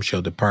time some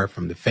shall depart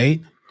from the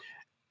faith,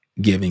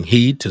 giving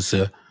heed to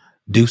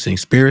seducing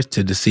spirits,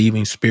 to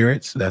deceiving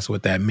spirits. That's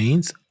what that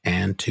means.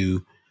 And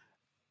to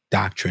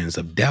doctrines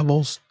of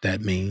devils.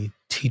 That means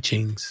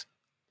teachings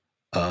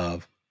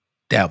of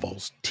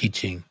devils.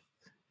 Teaching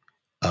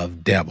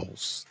of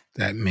devils.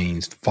 That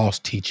means false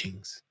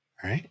teachings.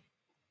 All right.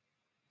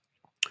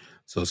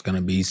 So it's going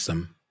to be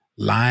some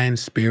lying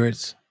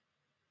spirits,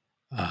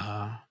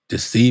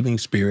 deceiving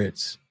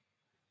spirits,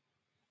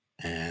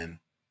 and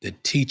the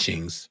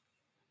teachings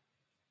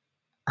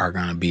are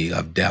going to be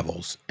of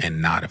devils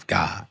and not of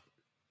God.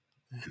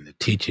 And the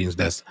teachings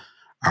that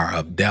are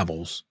of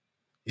devils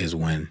is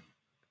when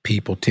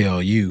people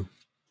tell you,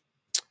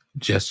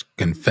 just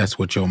confess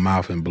with your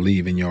mouth and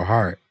believe in your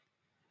heart.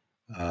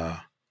 The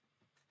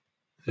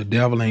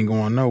devil ain't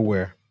going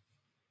nowhere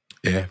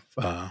if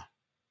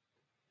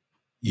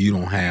you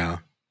don't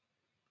have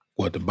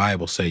what the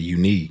Bible say you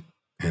need,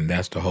 and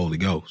that's the Holy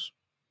Ghost.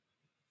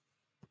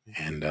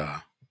 And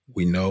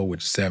we know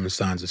with the 7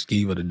 sons of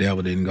Sceva, the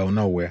devil didn't go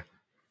nowhere.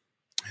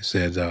 It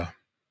says,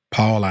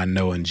 Paul I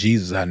know and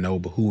Jesus I know,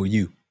 but who are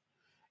you?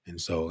 And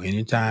so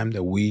anytime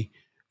that we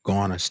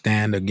going to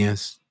stand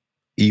against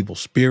evil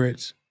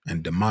spirits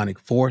and demonic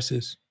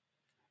forces,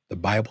 the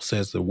Bible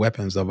says the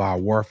weapons of our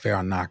warfare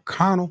are not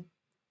carnal,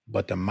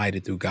 but the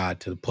mighty through God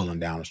to the pulling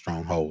down of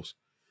strongholds.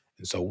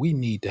 And so we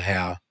need to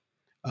have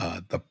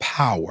the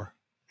power.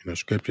 The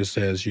scripture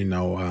says,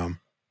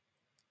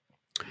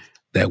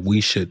 that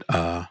we should,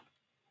 the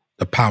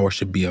power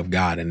should be of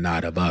God and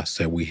not of us,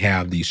 that we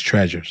have these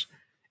treasures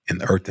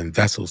in earthen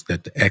vessels,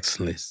 that the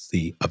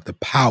excellency of the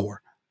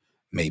power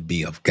may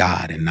be of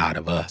God and not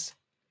of us.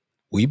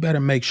 We better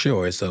make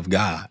sure it's of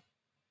God.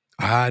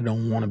 I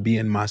don't want to be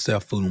in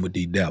myself fooling with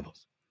these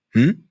devils.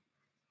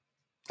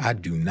 I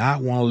do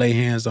not want to lay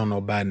hands on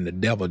nobody and the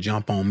devil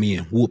jump on me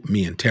and whoop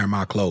me and tear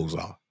my clothes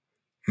off.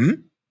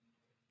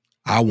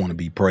 I want to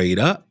be prayed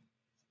up,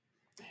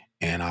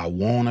 and I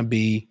want to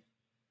be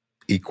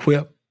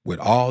equipped with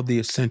all the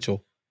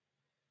essential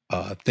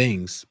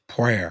things: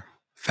 prayer,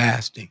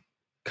 fasting,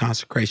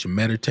 consecration,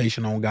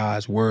 meditation on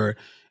God's word,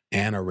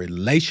 and a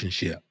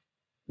relationship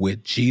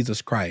with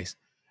Jesus Christ,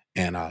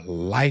 and a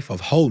life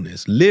of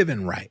wholeness,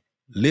 living right,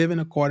 living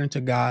according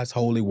to God's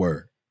holy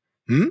word.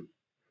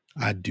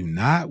 I do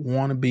not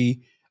want to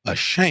be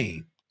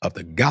ashamed of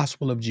the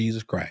gospel of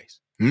Jesus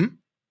Christ.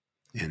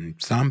 And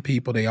some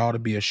people, they ought to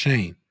be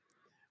ashamed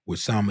with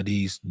some of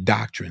these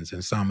doctrines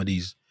and some of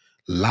these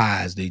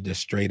lies they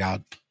just straight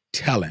out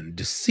telling,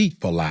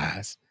 deceitful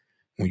lies.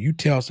 When you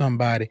tell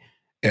somebody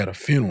at a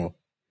funeral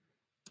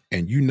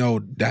and you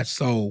know that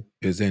soul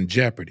is in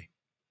jeopardy,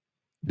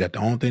 that the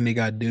only thing they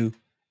got to do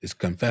is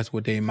confess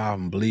with their mouth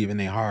and believe in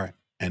their heart,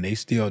 and they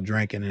still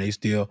drinking and they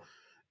still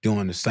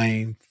doing the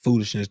same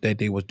foolishness that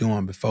they was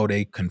doing before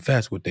they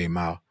confess with their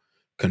mouth.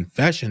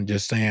 Confession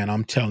just saying,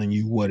 I'm telling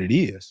you what it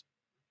is.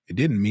 It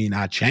didn't mean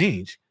I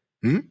changed.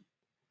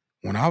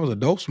 When I was a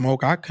dope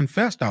smoker, I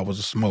confessed I was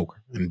a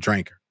smoker and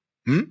drinker.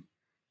 But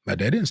that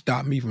didn't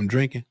stop me from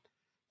drinking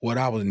what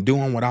I was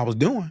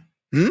doing.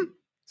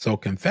 So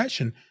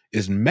confession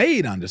is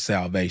made unto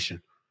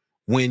salvation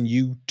when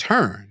you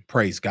turn,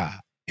 praise God.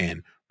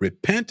 And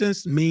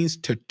repentance means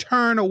to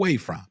turn away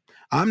from.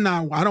 I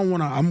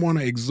want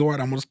to exhort,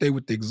 I'm going to stay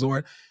with the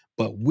exhort,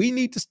 but we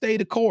need to stay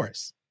the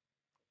course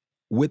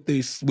with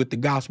the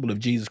gospel of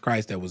Jesus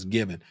Christ that was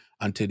given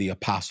unto the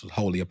apostles,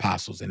 holy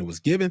apostles, and it was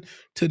given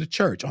to the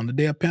church. On the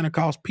day of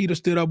Pentecost, Peter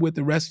stood up with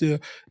the rest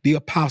of the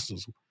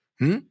apostles.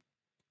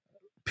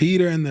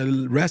 Peter and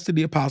the rest of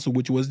the apostles,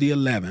 which was the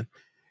 11,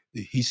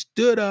 He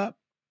stood up,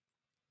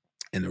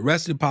 and the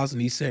rest of the apostles,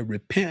 and he said,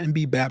 repent and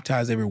be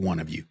baptized, every one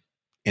of you,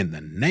 in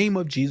the name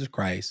of Jesus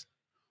Christ,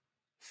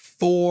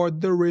 for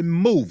the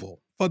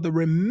removal, for the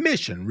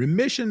remission.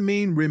 Remission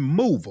means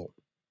removal.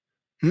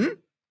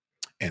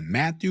 And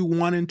Matthew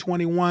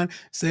 1:21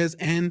 says,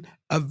 and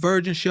a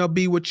virgin shall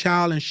be with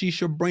child, and she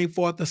shall bring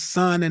forth a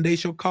son, and they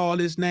shall call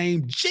his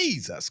name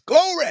Jesus.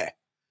 Glory.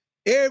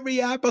 Every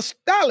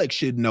apostolic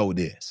should know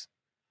this.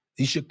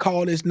 He should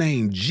call his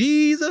name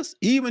Jesus.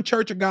 Even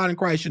Church of God in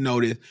Christ should know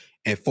this.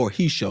 And for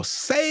he shall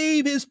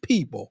save his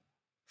people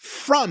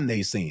from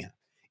their sin.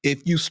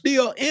 If you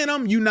still in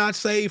them, you not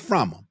saved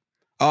from them.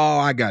 Oh,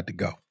 I got to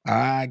go.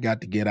 I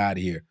got to get out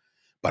of here.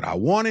 But I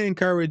want to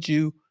encourage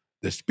you.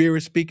 The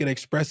Spirit speaking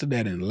expressed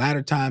that in the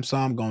latter times, so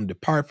I'm going to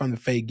depart from the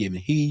faith,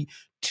 giving heed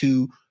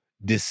to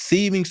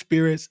deceiving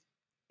spirits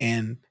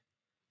and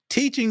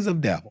teachings of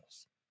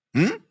devils.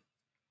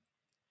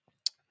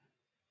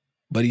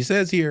 But he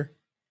says here,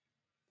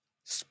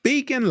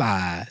 speaking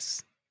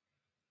lies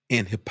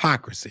and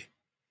hypocrisy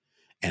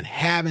and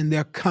having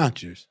their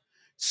conscience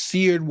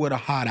seared with a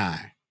hot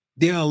iron.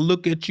 They'll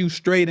look at you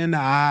straight in the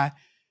eye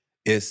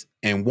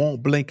and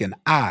won't blink an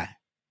eye.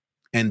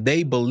 And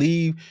they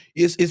believe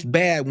it's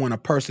bad when a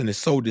person is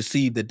so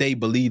deceived that they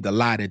believe the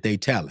lie that they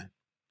telling.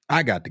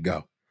 I got to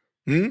go.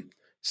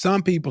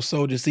 Some people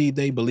so deceived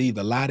they believe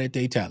the lie that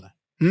they telling.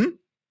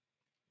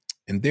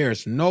 And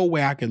there's no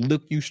way I can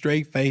look you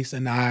straight face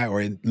in the eye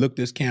or look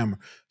this camera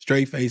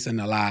straight face in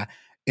the eye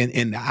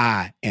in the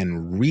eye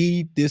and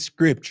read this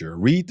scripture,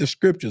 read the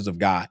scriptures of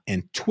God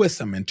and twist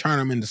them and turn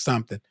them into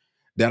something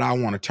that I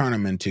want to turn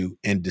them into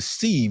and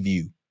deceive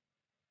you.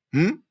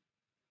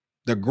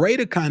 The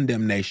greater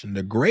condemnation,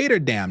 the greater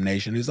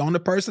damnation is on the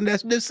person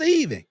that's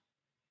deceiving.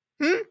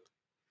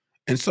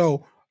 And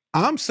so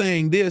I'm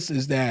saying this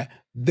is that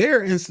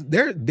they're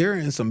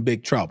in some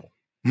big trouble.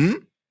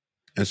 And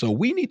so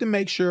we need to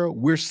make sure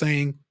we're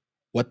saying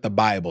what the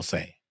Bible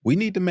say. We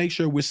need to make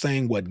sure we're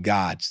saying what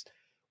God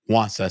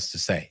wants us to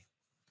say.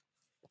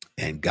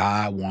 And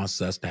God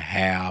wants us to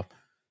have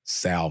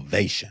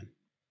salvation.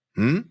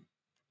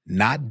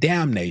 Not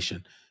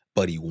damnation,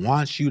 but he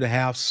wants you to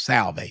have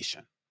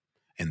salvation.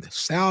 And the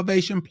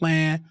salvation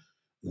plan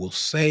will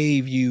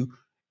save you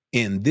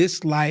in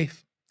this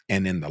life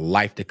and in the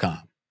life to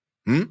come.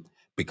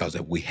 Because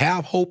if we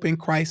have hope in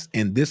Christ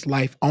in this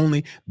life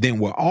only, then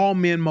we're all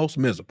men most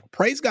miserable.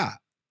 Praise God.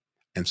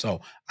 And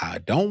so I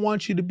don't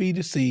want you to be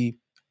deceived.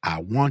 I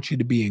want you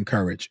to be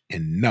encouraged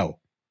and know,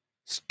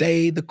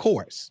 stay the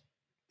course.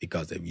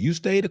 Because if you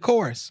stay the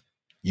course,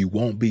 you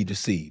won't be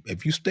deceived.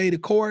 If you stay the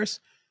course,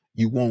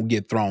 you won't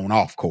get thrown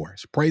off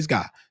course. Praise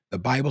God. The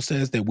Bible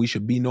says that we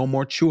should be no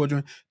more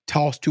children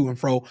tossed to and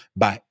fro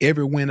by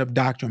every wind of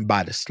doctrine,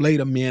 by the sleight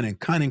of men and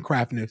cunning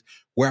craftiness,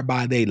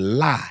 whereby they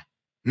lie,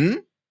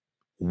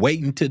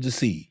 waiting to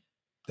deceive.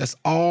 That's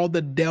all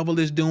the devil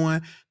is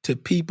doing to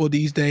people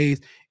these days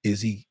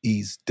is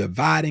he's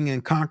dividing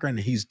and conquering,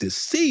 and he's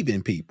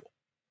deceiving people.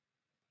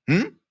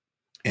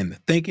 And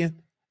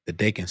thinking that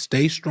they can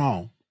stay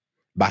strong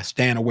by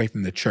staying away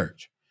from the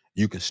church.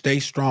 You can stay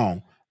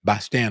strong by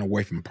staying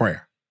away from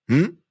prayer.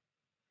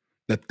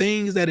 The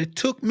things that it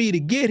took me to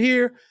get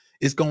here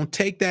is going to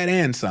take that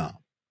and some.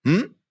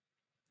 And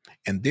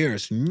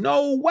there's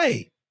no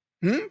way,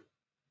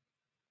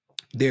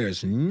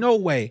 there's no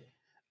way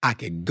I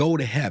could go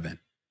to heaven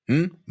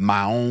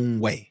my own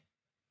way.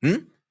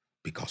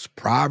 Because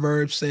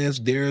Proverbs says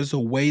there's a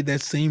way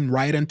that seemed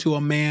right unto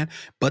a man,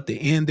 but the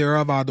end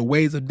thereof are the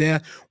ways of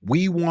death.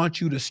 We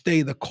want you to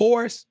stay the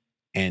course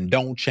and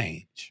don't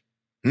change.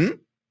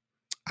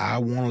 I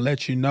want to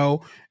let you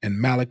know in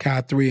Malachi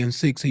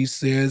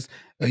 3:6,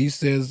 he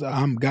says,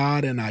 I'm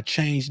God and I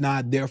change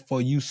not.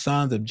 Therefore, you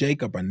sons of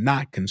Jacob are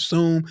not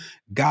consumed.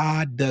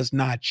 God does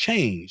not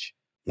change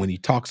when he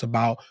talks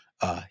about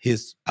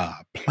his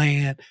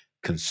plan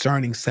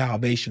concerning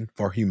salvation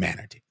for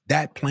humanity.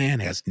 That plan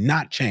has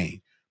not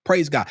changed.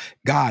 Praise God.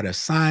 God's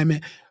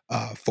assignment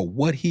for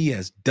what he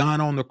has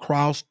done on the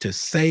cross to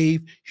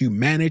save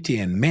humanity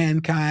and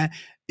mankind,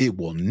 it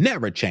will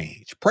never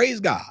change.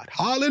 Praise God.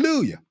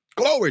 Hallelujah.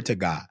 Glory to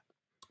God,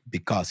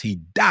 because he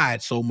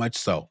died so much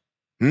so.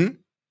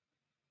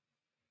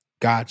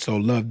 God so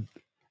loved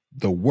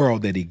the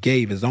world that he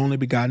gave his only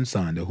begotten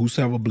son, that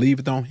whosoever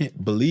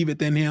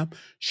believeth in him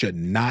should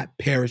not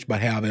perish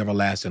but have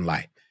everlasting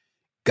life.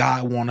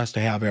 God wants us to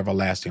have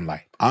everlasting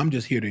life. I'm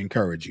just here to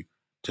encourage you,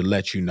 to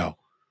let you know.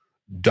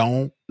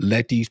 Don't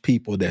let these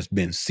people that's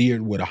been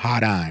seared with a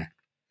hot iron,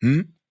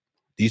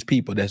 these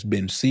people that's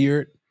been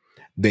seared,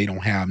 they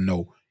don't have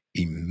no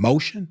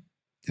emotion.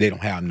 They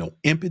don't have no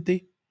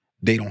empathy.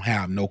 They don't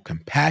have no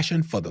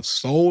compassion for the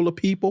soul of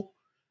people.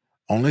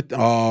 Let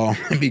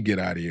me get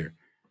out of here.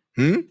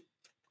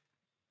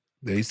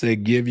 They say,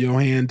 give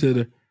your hand to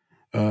the,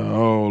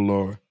 oh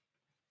Lord,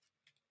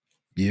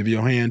 give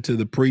your hand to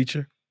the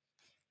preacher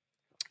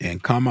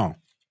and come on.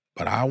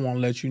 But I want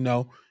to let you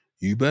know,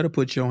 you better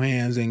put your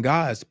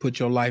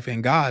life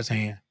in God's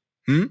hand.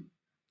 And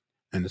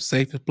the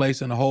safest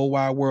place in the whole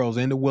wide world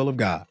is in the will of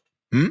God.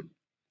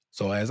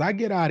 So as I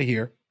get out of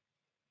here,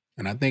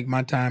 and I think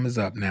my time is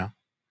up now.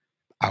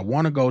 I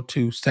want to go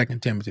to 2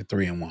 Timothy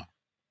 3:1,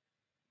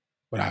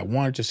 but I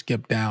wanted to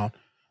skip down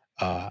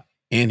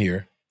in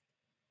here.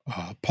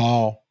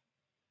 Paul,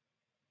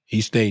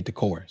 he stayed the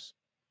course.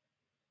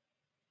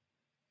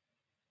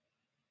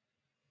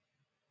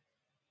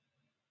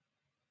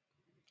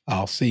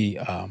 I'll see.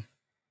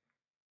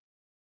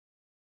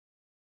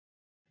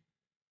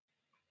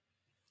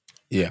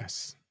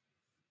 Yes.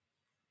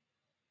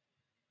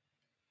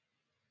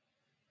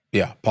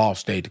 Yeah, Paul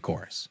stayed the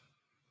course.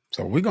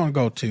 So we're going to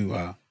go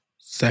to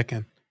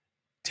 2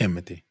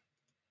 Timothy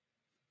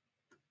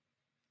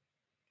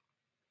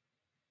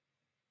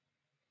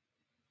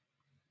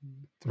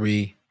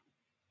 3:1-7.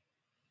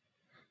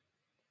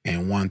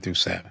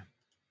 I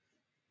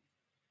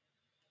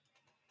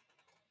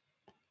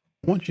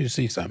want you to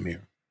see something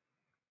here.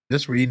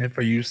 Just reading it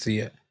for you to see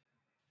it.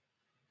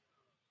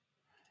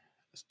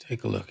 Let's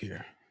take a look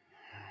here.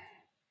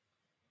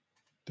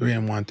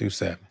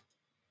 3:1-7.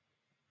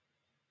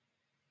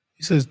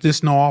 He says,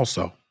 this know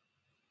also.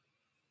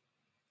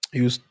 He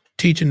was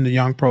teaching the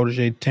young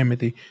protege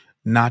Timothy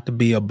not to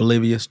be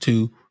oblivious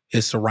to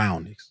his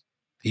surroundings.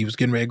 He was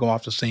getting ready to go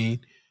off the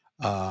scene,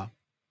 and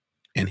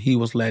he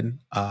was letting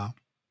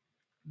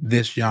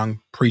this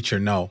young preacher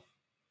know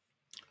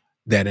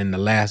that in the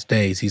last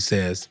days, he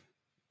says,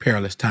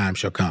 perilous times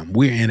shall come.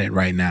 We're in it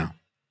right now.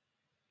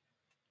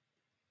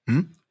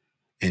 And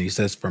he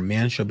says, for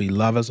men shall be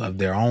lovers of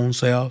their own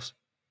selves,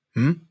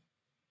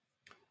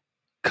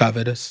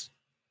 covetous,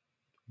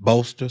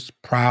 boasters,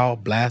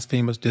 proud,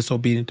 blasphemers,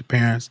 disobedient to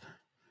parents.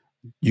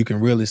 You can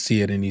really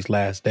see it in these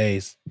last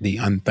days, the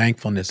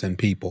unthankfulness in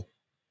people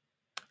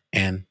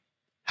and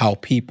how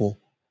people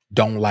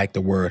don't like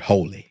the word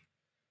holy.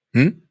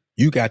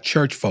 You got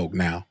church folk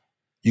now.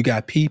 You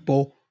got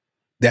people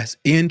that's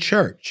in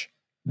church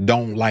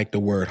don't like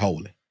the word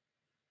holy.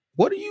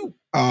 What are you?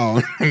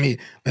 Oh,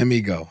 let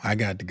me go. I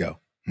got to go.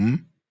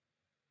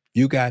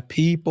 You got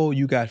people,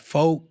 you got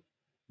folk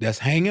that's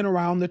hanging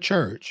around the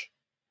church.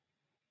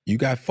 You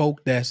got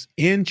folk that's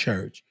in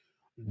church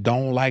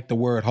don't like the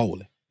word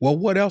holy. Well,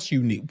 what else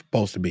you need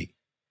supposed to be?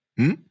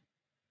 1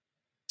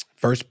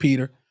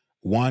 Peter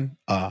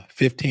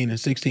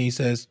 1:15-16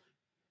 says,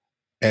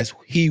 as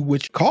he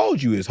which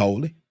called you is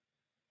holy,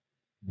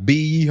 be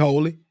ye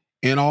holy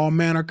in all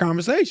manner of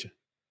conversation.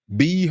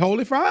 Be ye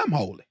holy, for I am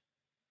holy.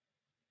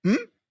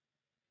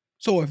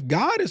 So if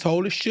God is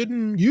holy,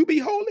 shouldn't you be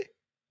holy?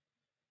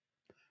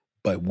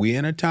 But we're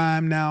in a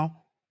time now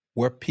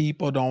where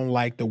people don't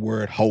like the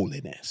word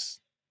holiness.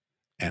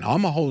 And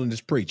I'm a holiness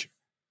preacher.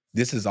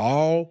 This is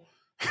all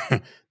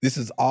this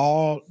has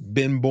all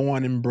been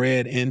born and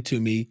bred into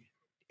me.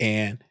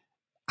 And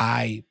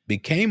I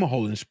became a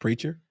holiness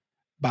preacher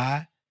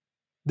by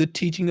the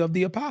teaching of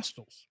the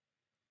apostles.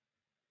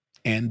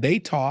 And they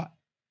taught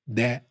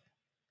that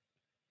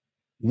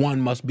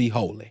one must be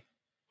holy,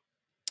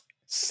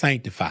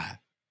 sanctified.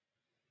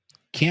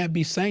 Can't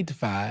be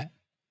sanctified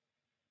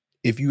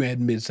if you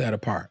hadn't been set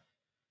apart.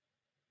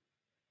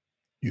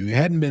 You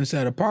hadn't been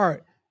set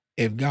apart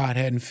if God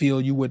hadn't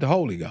filled you with the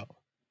Holy Ghost,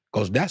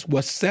 because that's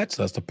what sets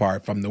us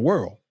apart from the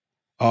world.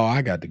 Oh,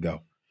 I got to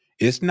go.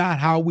 It's not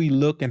how we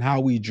look and how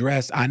we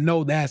dress. I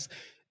know that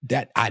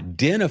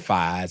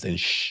identifies and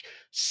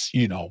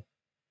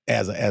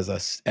as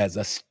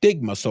a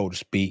stigma, so to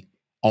speak,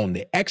 on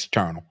the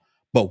external.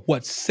 But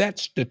what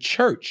sets the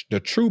church, the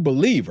true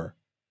believer,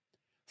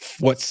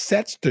 what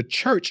sets the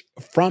church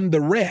from the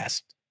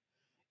rest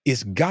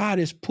is God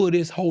has put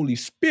his Holy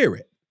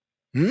Spirit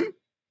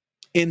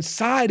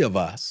inside of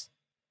us.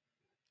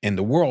 And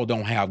the world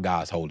don't have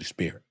God's Holy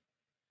Spirit.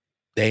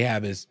 They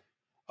have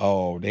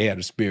they have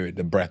the Spirit,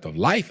 the breath of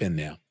life in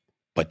them,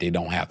 but they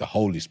don't have the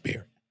Holy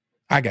Spirit.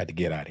 I got to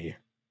get out of here.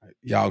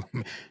 Y'all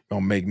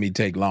gonna make me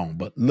take long.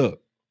 But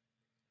look,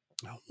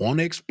 I want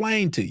to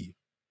explain to you.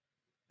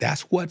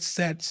 That's what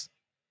sets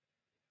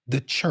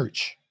the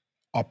church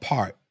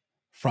apart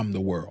from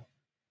the world.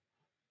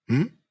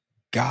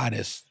 God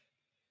has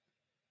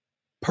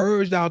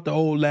purged out the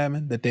old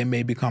leaven that they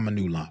may become a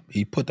new lump.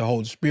 He put the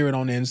Holy Spirit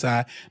on the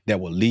inside that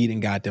will lead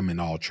and guide them in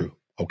all truth.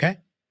 Okay?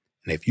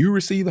 And if you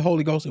receive the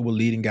Holy Ghost, it will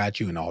lead and guide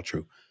you in all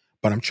truth.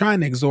 But I'm trying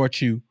to exhort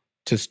you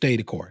to stay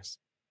the course.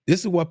 This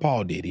is what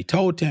Paul did. He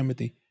told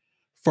Timothy,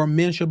 for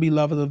men shall be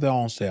lovers of their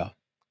own self,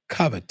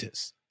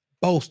 covetous,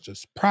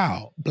 boasters,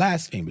 proud,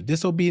 blasphemers,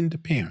 disobedient to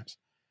parents.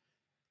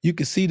 You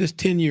can see this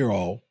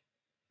 10-year-old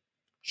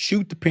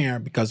shoot the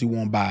parent because he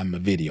won't buy him a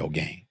video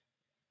game.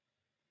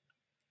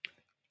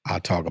 I'll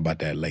talk about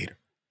that later.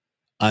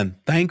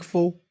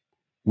 Unthankful.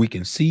 We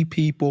can see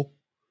people,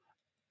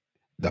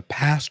 the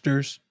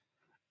pastors.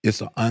 It's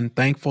an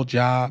unthankful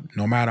job.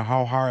 No matter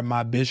how hard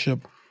my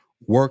bishop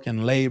work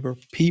and labor,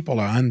 people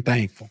are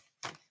unthankful.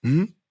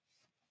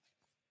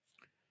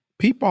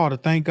 People ought to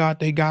thank God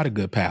they got a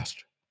good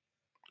pastor.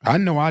 I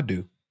know I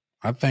do.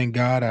 I thank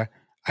God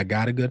I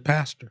got a good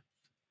pastor.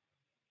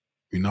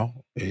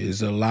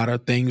 Is a lot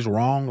of things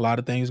wrong, a lot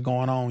of things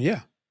going on.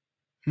 Yeah.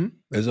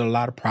 There's a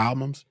lot of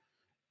problems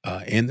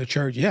in the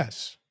church.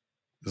 Yes.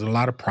 There's a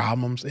lot of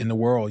problems in the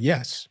world.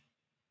 Yes.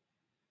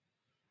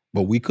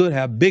 but we could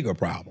have bigger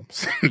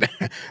problems.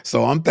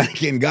 So I'm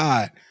thanking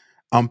God.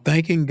 I'm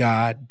thanking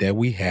God that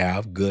we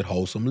have good,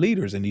 wholesome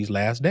leaders in these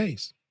last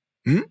days.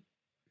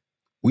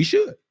 We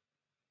should.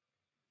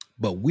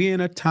 But we're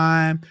in a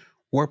time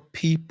where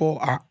people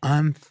are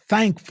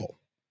unthankful.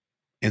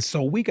 And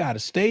so we got to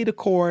stay the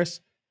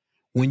course.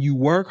 When you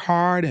work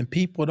hard and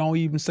people don't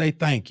even say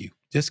thank you,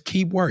 just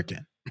keep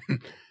working.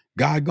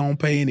 God gonna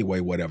pay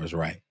anyway, whatever's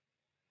right.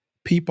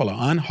 People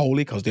are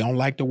unholy because they don't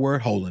like the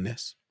word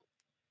holiness.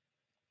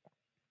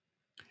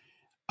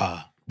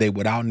 They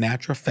without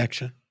natural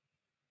affection.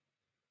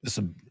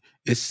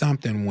 It's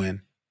something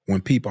when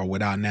people are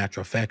without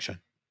natural affection.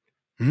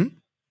 The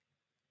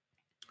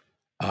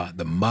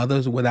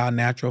mothers without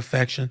natural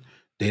affection,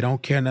 they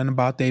don't care nothing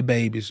about their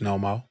babies no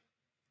more.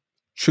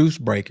 Truce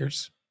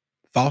breakers,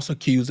 false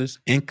accusers,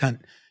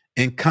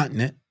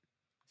 incontinent,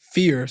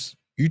 fierce.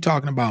 You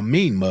talking about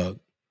mean mug.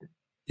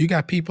 You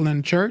got people in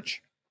the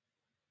church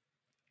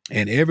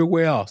and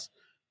everywhere else.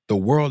 The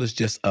world is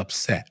just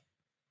upset.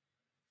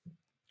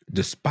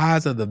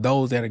 Despisers of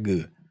those that are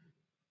good.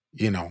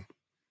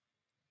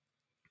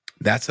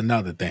 That's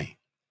another thing.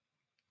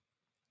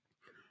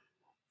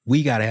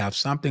 We got to have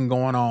something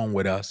going on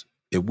with us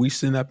if we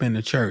sit up in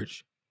the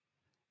church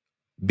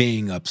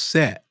being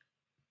upset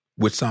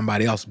with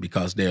somebody else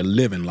because they're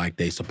living like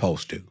they're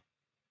supposed to.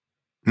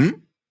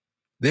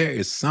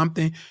 There's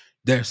something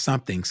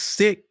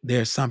sick,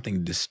 there's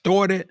something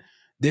distorted,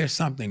 there's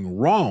something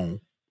wrong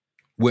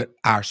with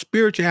our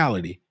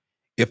spirituality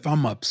if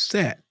I'm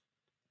upset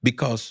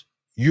because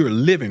you're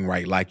living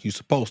right like you're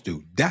supposed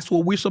to. That's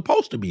what we're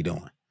supposed to be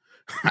doing.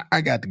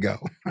 I got to go.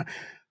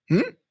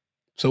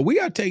 So we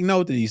got to take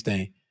note of these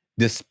things.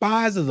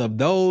 Despisers of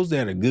those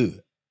that are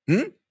good.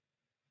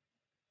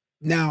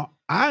 Now,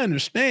 I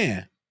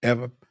understand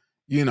I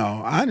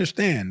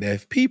understand that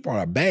if people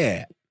are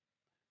bad,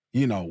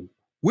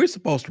 we're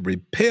supposed to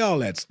repel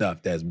that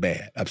stuff that's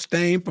bad.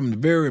 Abstain from the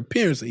very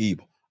appearance of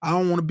evil. I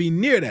don't want to be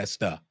near that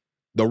stuff,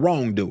 the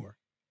wrongdoer.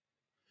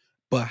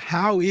 But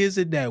how is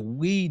it that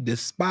we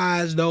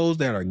despise those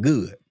that are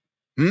good?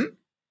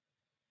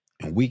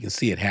 And we can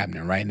see it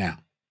happening right now.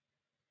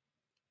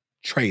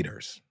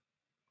 Traitors.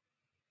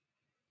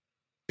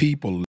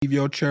 People leave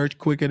your church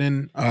quicker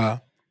than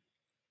a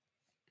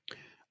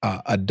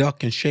duck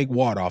can shake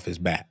water off his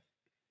back.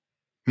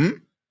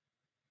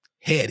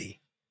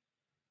 Heady.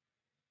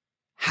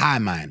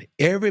 High-minded.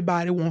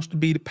 Everybody wants to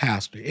be the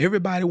pastor.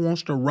 Everybody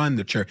wants to run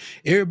the church.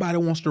 Everybody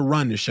wants to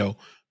run the show.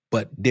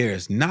 But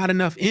there's not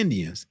enough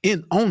Indians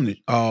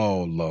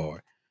oh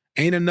Lord,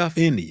 ain't enough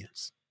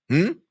Indians.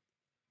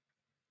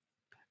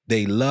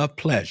 They love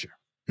pleasure.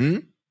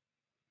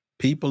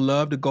 People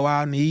love to go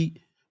out and eat,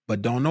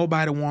 but don't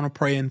nobody want to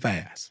pray and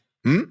fast.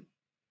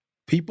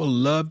 People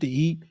love to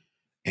eat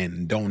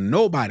and don't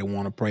nobody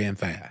want to pray and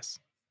fast.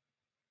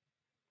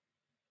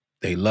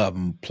 They love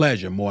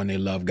pleasure more than they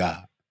love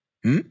God.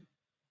 Look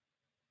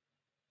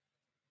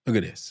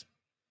at this.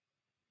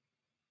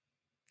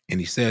 And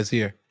he says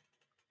here,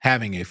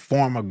 having a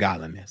form of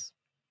godliness.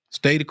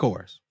 Stay the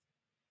course,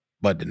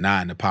 but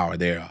denying the power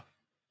thereof.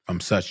 From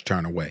such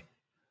turn away.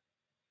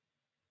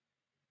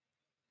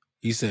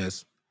 He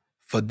says,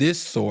 for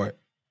this sort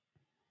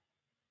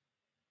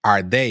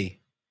are they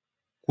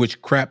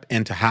which crept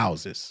into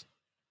houses.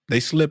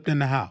 They slipped in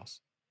the house.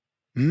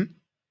 And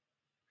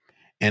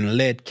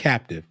led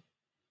captive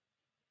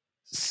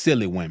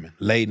silly women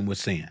laden with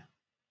sin.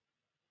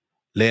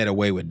 Led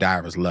away with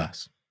divers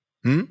lusts.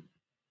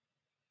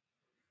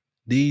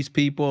 These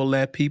people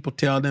let people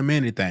tell them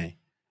anything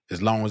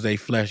as long as their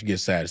flesh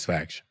gets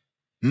satisfaction.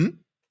 These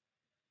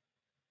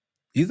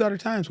are the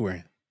times we're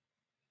in.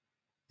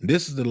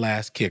 This is the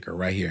last kicker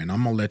right here, and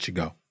I'm going to let you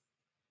go.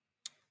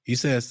 He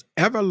says,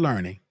 ever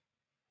learning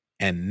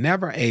and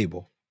never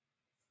able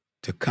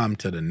to come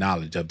to the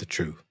knowledge of the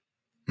truth.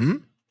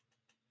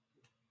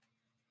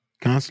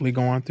 Constantly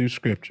going through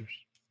scriptures,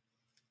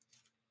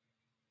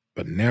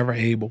 but never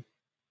able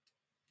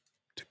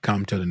to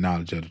come to the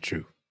knowledge of the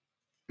truth.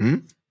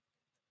 You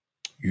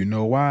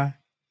know why?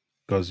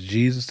 Because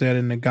Jesus said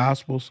in the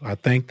Gospels, I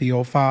thank thee,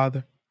 O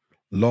Father,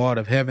 Lord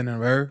of heaven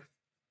and earth,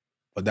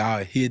 for thou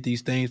hast hid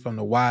these things from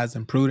the wise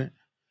and prudent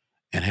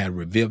and had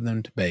revealed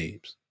them to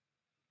babes.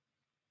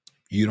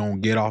 You don't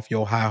get off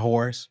your high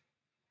horse,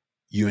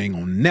 you ain't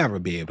gonna never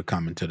be able to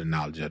come into the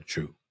knowledge of the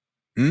truth.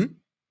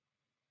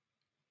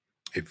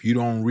 If you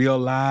don't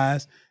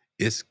realize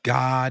it's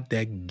God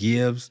that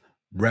gives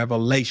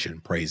revelation,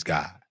 praise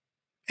God.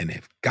 And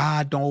if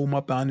God don't open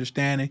up the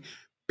understanding,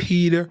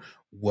 Peter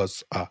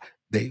was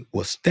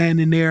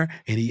standing there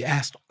and he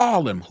asked all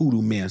of them, who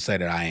do men say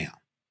that I am?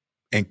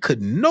 And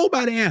could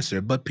nobody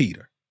answer but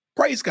Peter.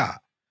 Praise God.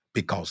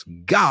 Because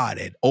God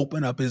had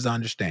opened up his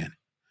understanding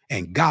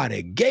and God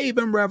had gave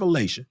him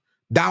revelation.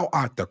 Thou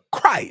art the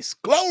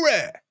Christ,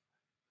 glory,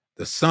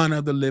 the Son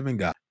of the living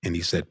God. And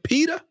he said,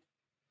 Peter,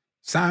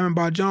 Simon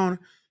Bar-Jonah,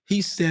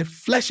 he said,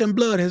 flesh and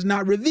blood has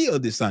not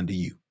revealed this unto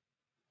you,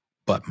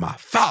 but my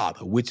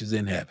Father, which is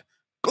in heaven.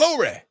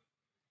 Glory.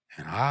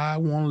 And I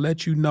want to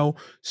let you know,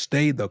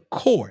 stay the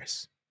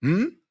course.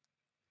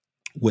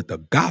 with the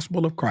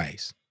gospel of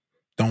Christ.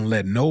 Don't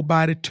let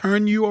nobody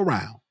turn you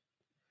around.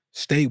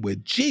 Stay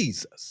with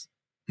Jesus.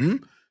 Hmm?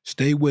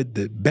 Stay with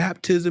the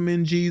baptism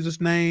in Jesus'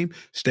 name.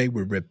 Stay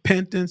with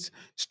repentance.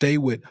 Stay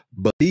with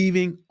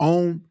believing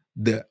on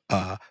the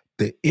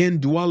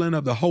indwelling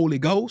of the Holy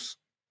Ghost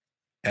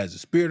as the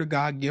Spirit of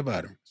God give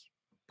utterance.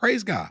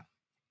 Praise God.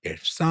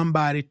 If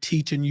somebody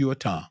teaching you a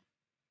tongue,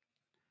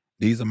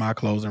 these are my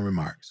closing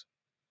remarks.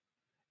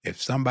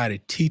 If somebody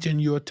teaching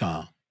you a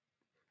tongue,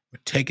 or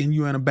taking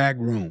you in a back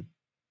room,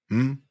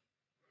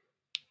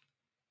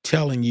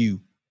 telling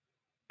you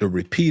to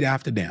repeat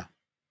after them,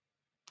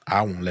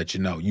 I won't let you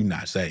know you're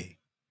not saved.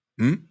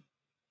 I'm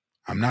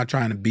not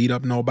trying to beat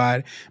up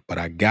nobody, but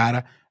I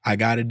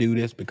gotta do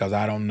this because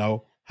I don't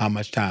know how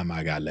much time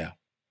I got left.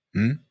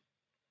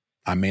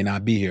 I may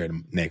not be here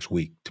next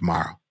week,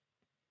 tomorrow.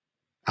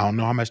 I don't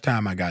know how much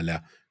time I got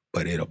left,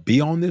 but it'll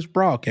be on this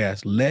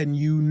broadcast letting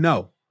you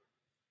know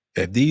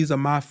if these are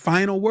my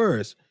final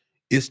words,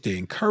 it's to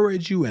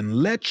encourage you and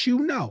let you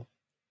know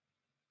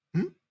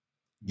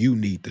you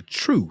need the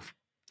truth.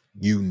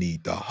 You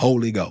need the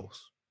Holy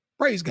Ghost.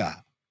 Praise God.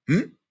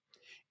 And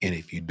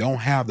if you don't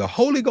have the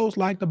Holy Ghost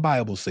like the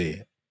Bible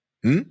said,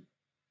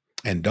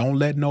 and don't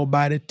let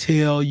nobody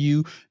tell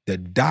you the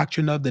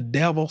doctrine of the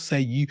devil,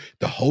 say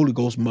the Holy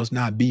Ghost must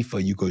not be for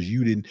you because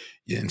you didn't,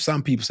 and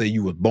some people say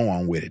you were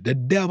born with it. The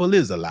devil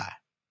is a lie.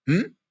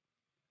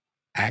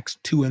 Acts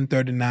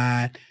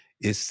 2:39,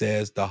 it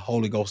says the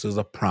Holy Ghost is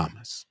a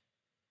promise.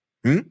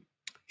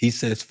 He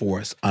says for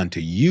us unto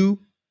you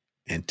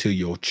and to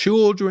your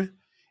children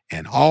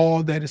and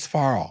all that is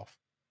far off,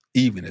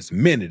 even as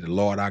many the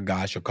Lord our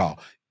God shall call.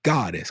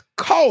 God is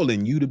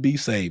calling you to be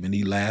saved in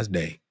these last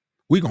days.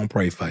 We're going to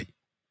pray for you.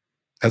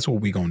 That's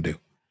what we're going to do.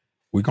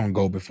 We're going to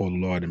go before the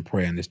Lord in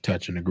prayer in this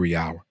touch and agree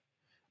hour.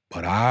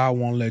 But I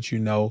want to let you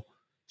know,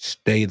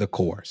 stay the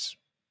course.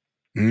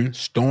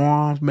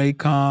 Storms may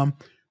come,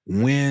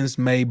 winds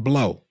may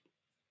blow,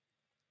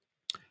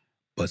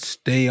 but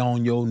stay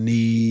on your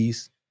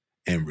knees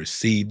and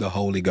receive the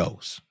Holy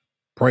Ghost.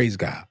 Praise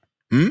God.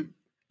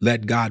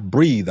 Let God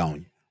breathe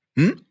on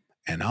you.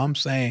 And I'm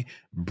saying,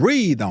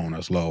 breathe on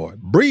us,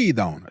 Lord. Breathe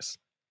on us.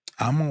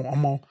 I'm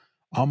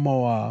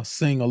gonna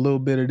sing a little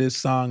bit of this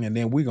song, and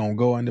then we're gonna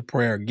go into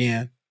prayer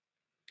again.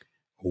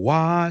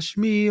 Wash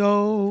me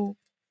over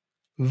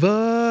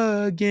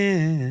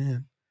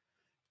again.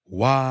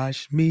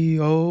 Wash me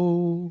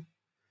over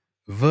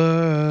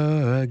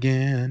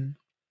again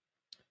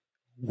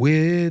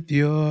with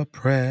your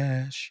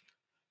precious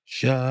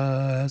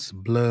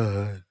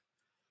blood.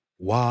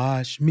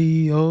 Wash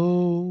me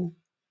over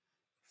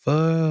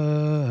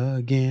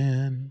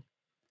again.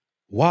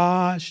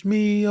 Wash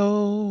me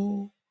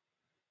over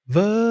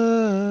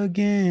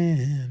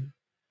again.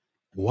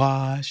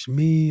 Wash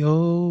me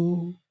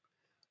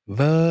over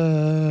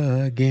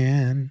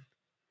again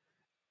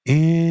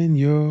in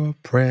your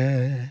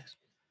precious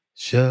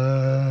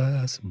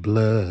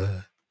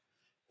blood.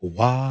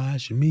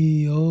 Wash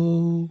me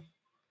over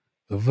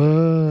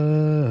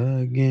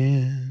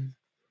again.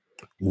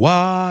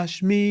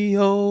 Wash me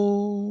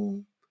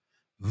over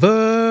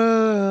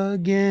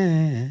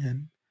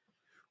again.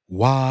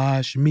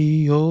 Wash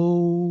me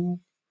over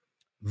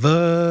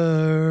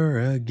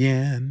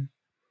again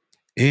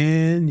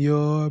in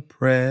your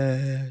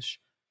precious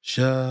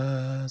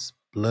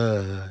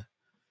blood.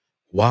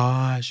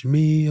 Wash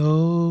me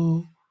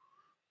over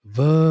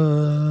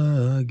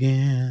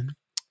again.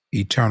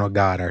 Eternal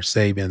God, our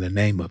Savior, in the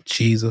name of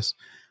Jesus,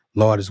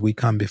 Lord, as we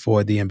come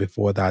before thee and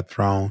before thy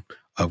throne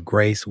of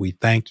grace, we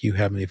thank you,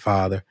 Heavenly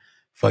Father,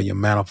 for your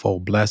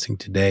manifold blessing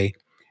today.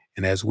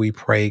 And as we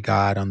pray,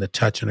 God, on the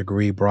Touch and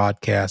Agree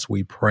broadcast,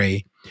 we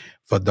pray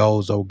for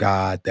those, oh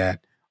God,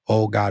 that,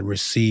 oh God,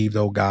 received,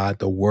 oh God,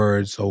 the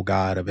words, oh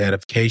God, of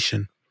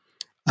edification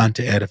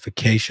unto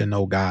edification,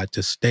 oh God,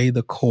 to stay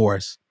the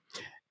course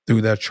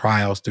through their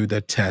trials, through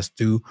their tests,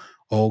 through,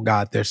 oh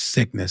God, their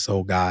sickness,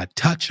 oh God.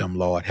 Touch them,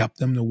 Lord. Help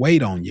them to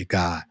wait on you,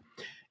 God,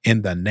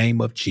 in the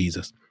name of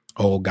Jesus.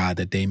 Oh God,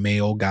 that they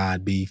may, oh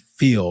God, be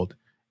filled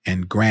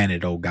and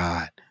granted, oh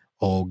God,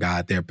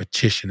 their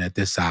petition at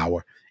this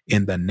hour.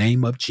 In the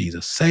name of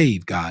Jesus,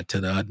 save, God, to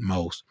the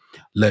utmost.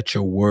 Let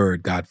your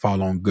word, God,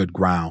 fall on good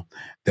ground,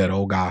 that,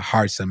 oh God,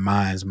 hearts and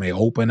minds may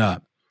open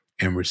up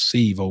and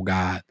receive, oh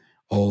God,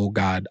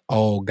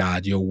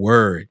 your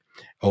word,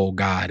 oh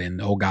God,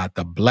 and oh God,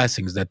 the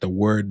blessings that the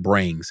word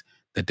brings,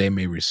 that they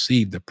may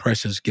receive the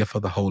precious gift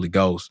of the Holy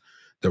Ghost,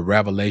 the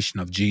revelation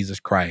of Jesus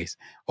Christ.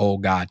 Oh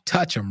God,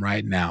 touch them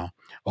right now.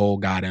 Oh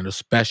God, in a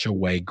special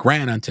way,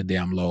 grant unto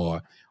them,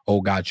 Lord,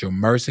 oh God, your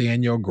mercy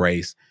and your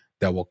grace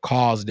that will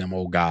cause them,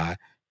 oh God,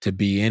 to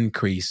be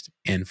increased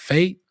in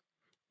faith,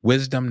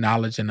 wisdom,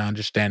 knowledge, and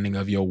understanding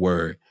of your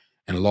word.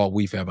 And Lord,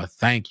 we forever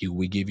thank you.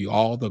 We give you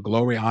all the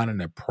glory, honor,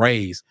 and the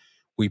praise.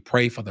 We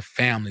pray for the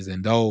families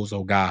and those,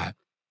 oh God,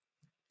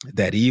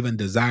 that even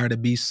desire to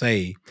be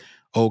saved.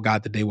 Oh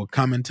God, that they will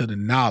come into the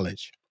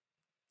knowledge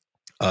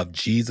of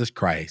Jesus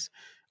Christ.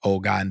 Oh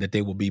God, and that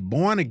they will be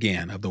born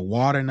again of the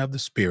water and of the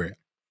Spirit,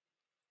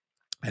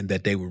 and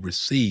that they will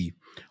receive,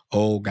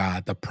 oh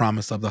God, the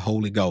promise of the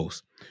Holy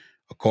Ghost,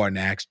 according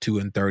to Acts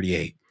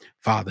 2:38.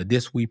 Father,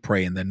 this we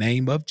pray in the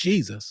name of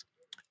Jesus.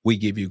 We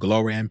give you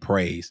glory and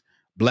praise.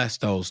 Bless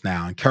those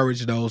now.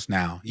 Encourage those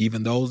now,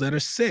 even those that are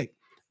sick,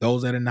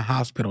 those that are in the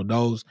hospital,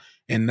 those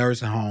in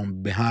nursing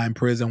home, behind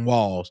prison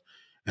walls,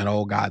 and,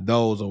 oh God,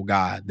 those, oh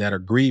God, that are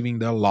grieving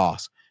their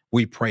loss.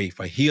 We pray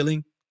for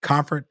healing,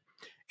 comfort,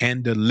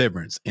 and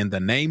deliverance in the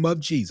name of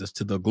Jesus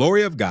to the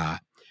glory of God.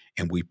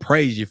 And we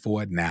praise you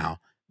for it now.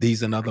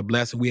 These and other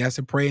blessings we ask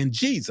and pray in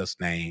Jesus'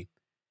 name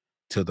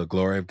to the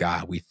glory of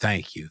God. We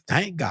thank you.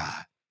 Thank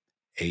God.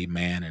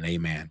 Amen and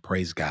amen.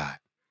 Praise God.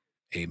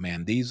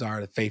 Amen. These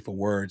are the faithful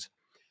words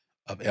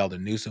of Elder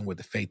Newsom with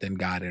the Faith in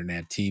God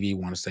Internet TV.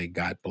 Want to say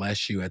God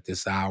bless you at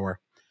this hour.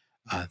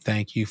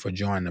 Thank you for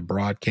joining the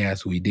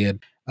broadcast. We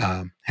did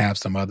have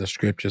some other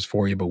scriptures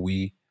for you, but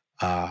we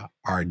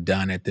are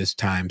done at this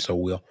time. So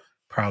we'll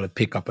probably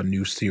pick up a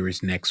new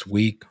series next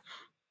week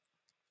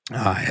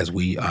as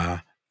we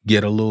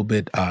get a little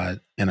bit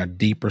in a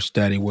deeper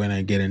study. We're going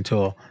to get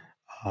into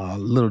a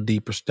little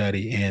deeper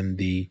study in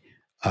the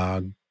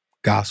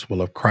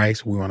gospel of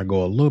Christ. We want to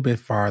go a little bit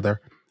farther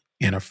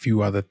in a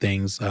few other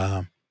things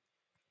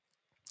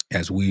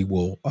as we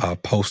will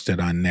post it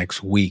on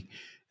next week.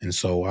 And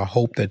so I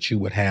hope that you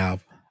would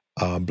have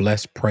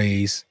blessed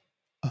praise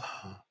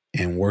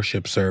and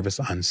worship service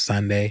on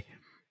Sunday.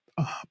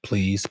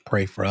 Please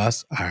pray for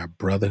us. Our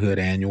Brotherhood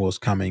Annual is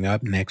coming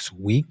up next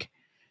week.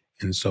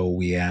 And so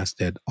we ask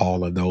that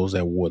all of those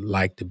that would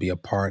like to be a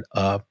part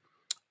of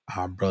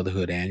our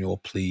Brotherhood Annual,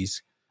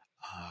 please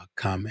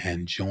come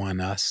and join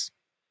us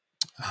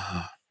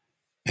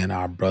in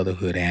our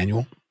Brotherhood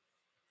Annual.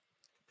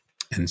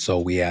 And so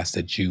we ask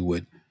that you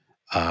would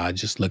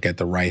just look at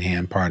the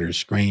right-hand part of the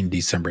screen,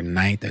 December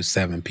 9th at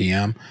 7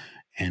 p.m.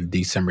 and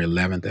December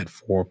 11th at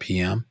 4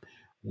 p.m.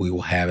 We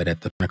will have it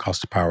at the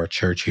Pentecostal Power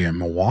Church here in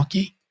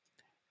Milwaukee.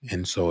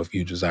 And so if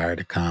you desire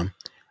to come,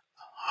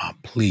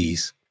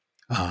 please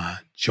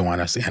join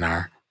us in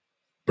our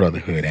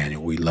Brotherhood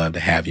Annual. We'd love to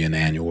have you in the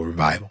annual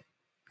revival.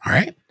 All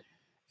right.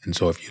 And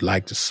so if you'd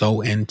like to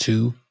sow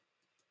into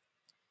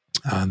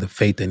the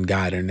Faith in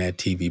God Internet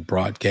TV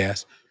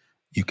broadcast,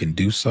 you can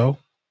do so.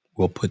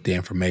 We'll put the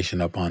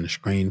information up on the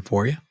screen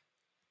for you.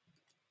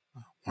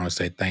 I want to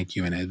say thank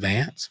you in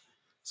advance.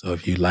 So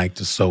if you'd like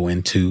to sow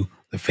into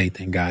the Faith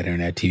in God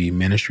Internet TV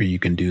ministry, you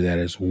can do that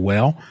as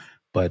well.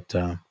 But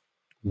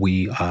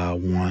we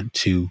want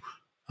to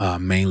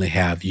mainly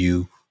have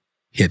you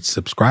hit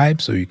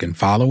subscribe so you can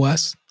follow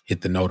us,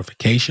 hit the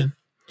notification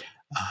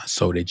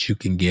so that you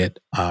can get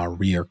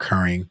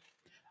reoccurring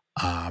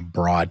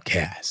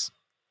broadcasts.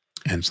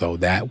 And so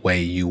that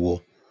way you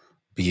will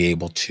be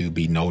able to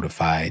be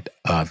notified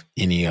of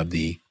any of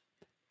the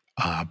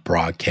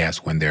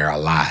broadcasts when they're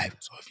live.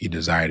 So if you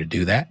desire to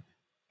do that,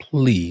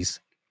 please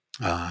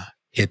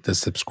hit the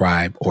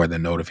subscribe or the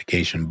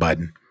notification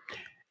button.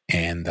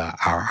 And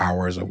our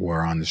hours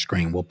were on the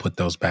screen. We'll put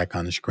those back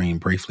on the screen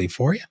briefly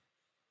for you.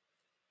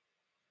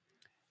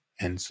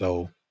 And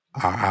so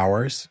our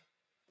hours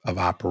of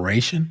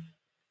operation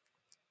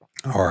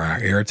or our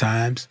air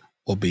times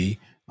will be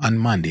on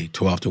Monday,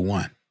 12 to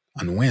 1,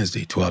 on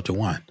Wednesday, 12 to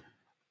 1,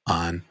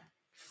 on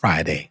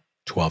Friday,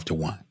 12 to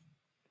 1.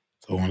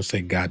 So I want to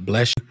say God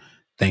bless you.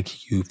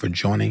 Thank you for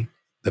joining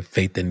the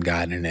Faith in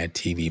God Internet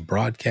TV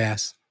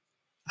broadcast.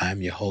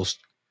 I'm your host,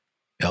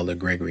 Elder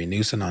Gregory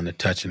Newsom, on the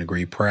Touch and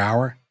Agree Prayer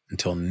Hour.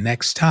 Until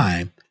next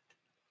time,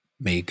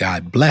 may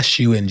God bless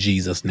you in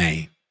Jesus'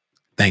 name.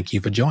 Thank you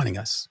for joining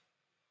us.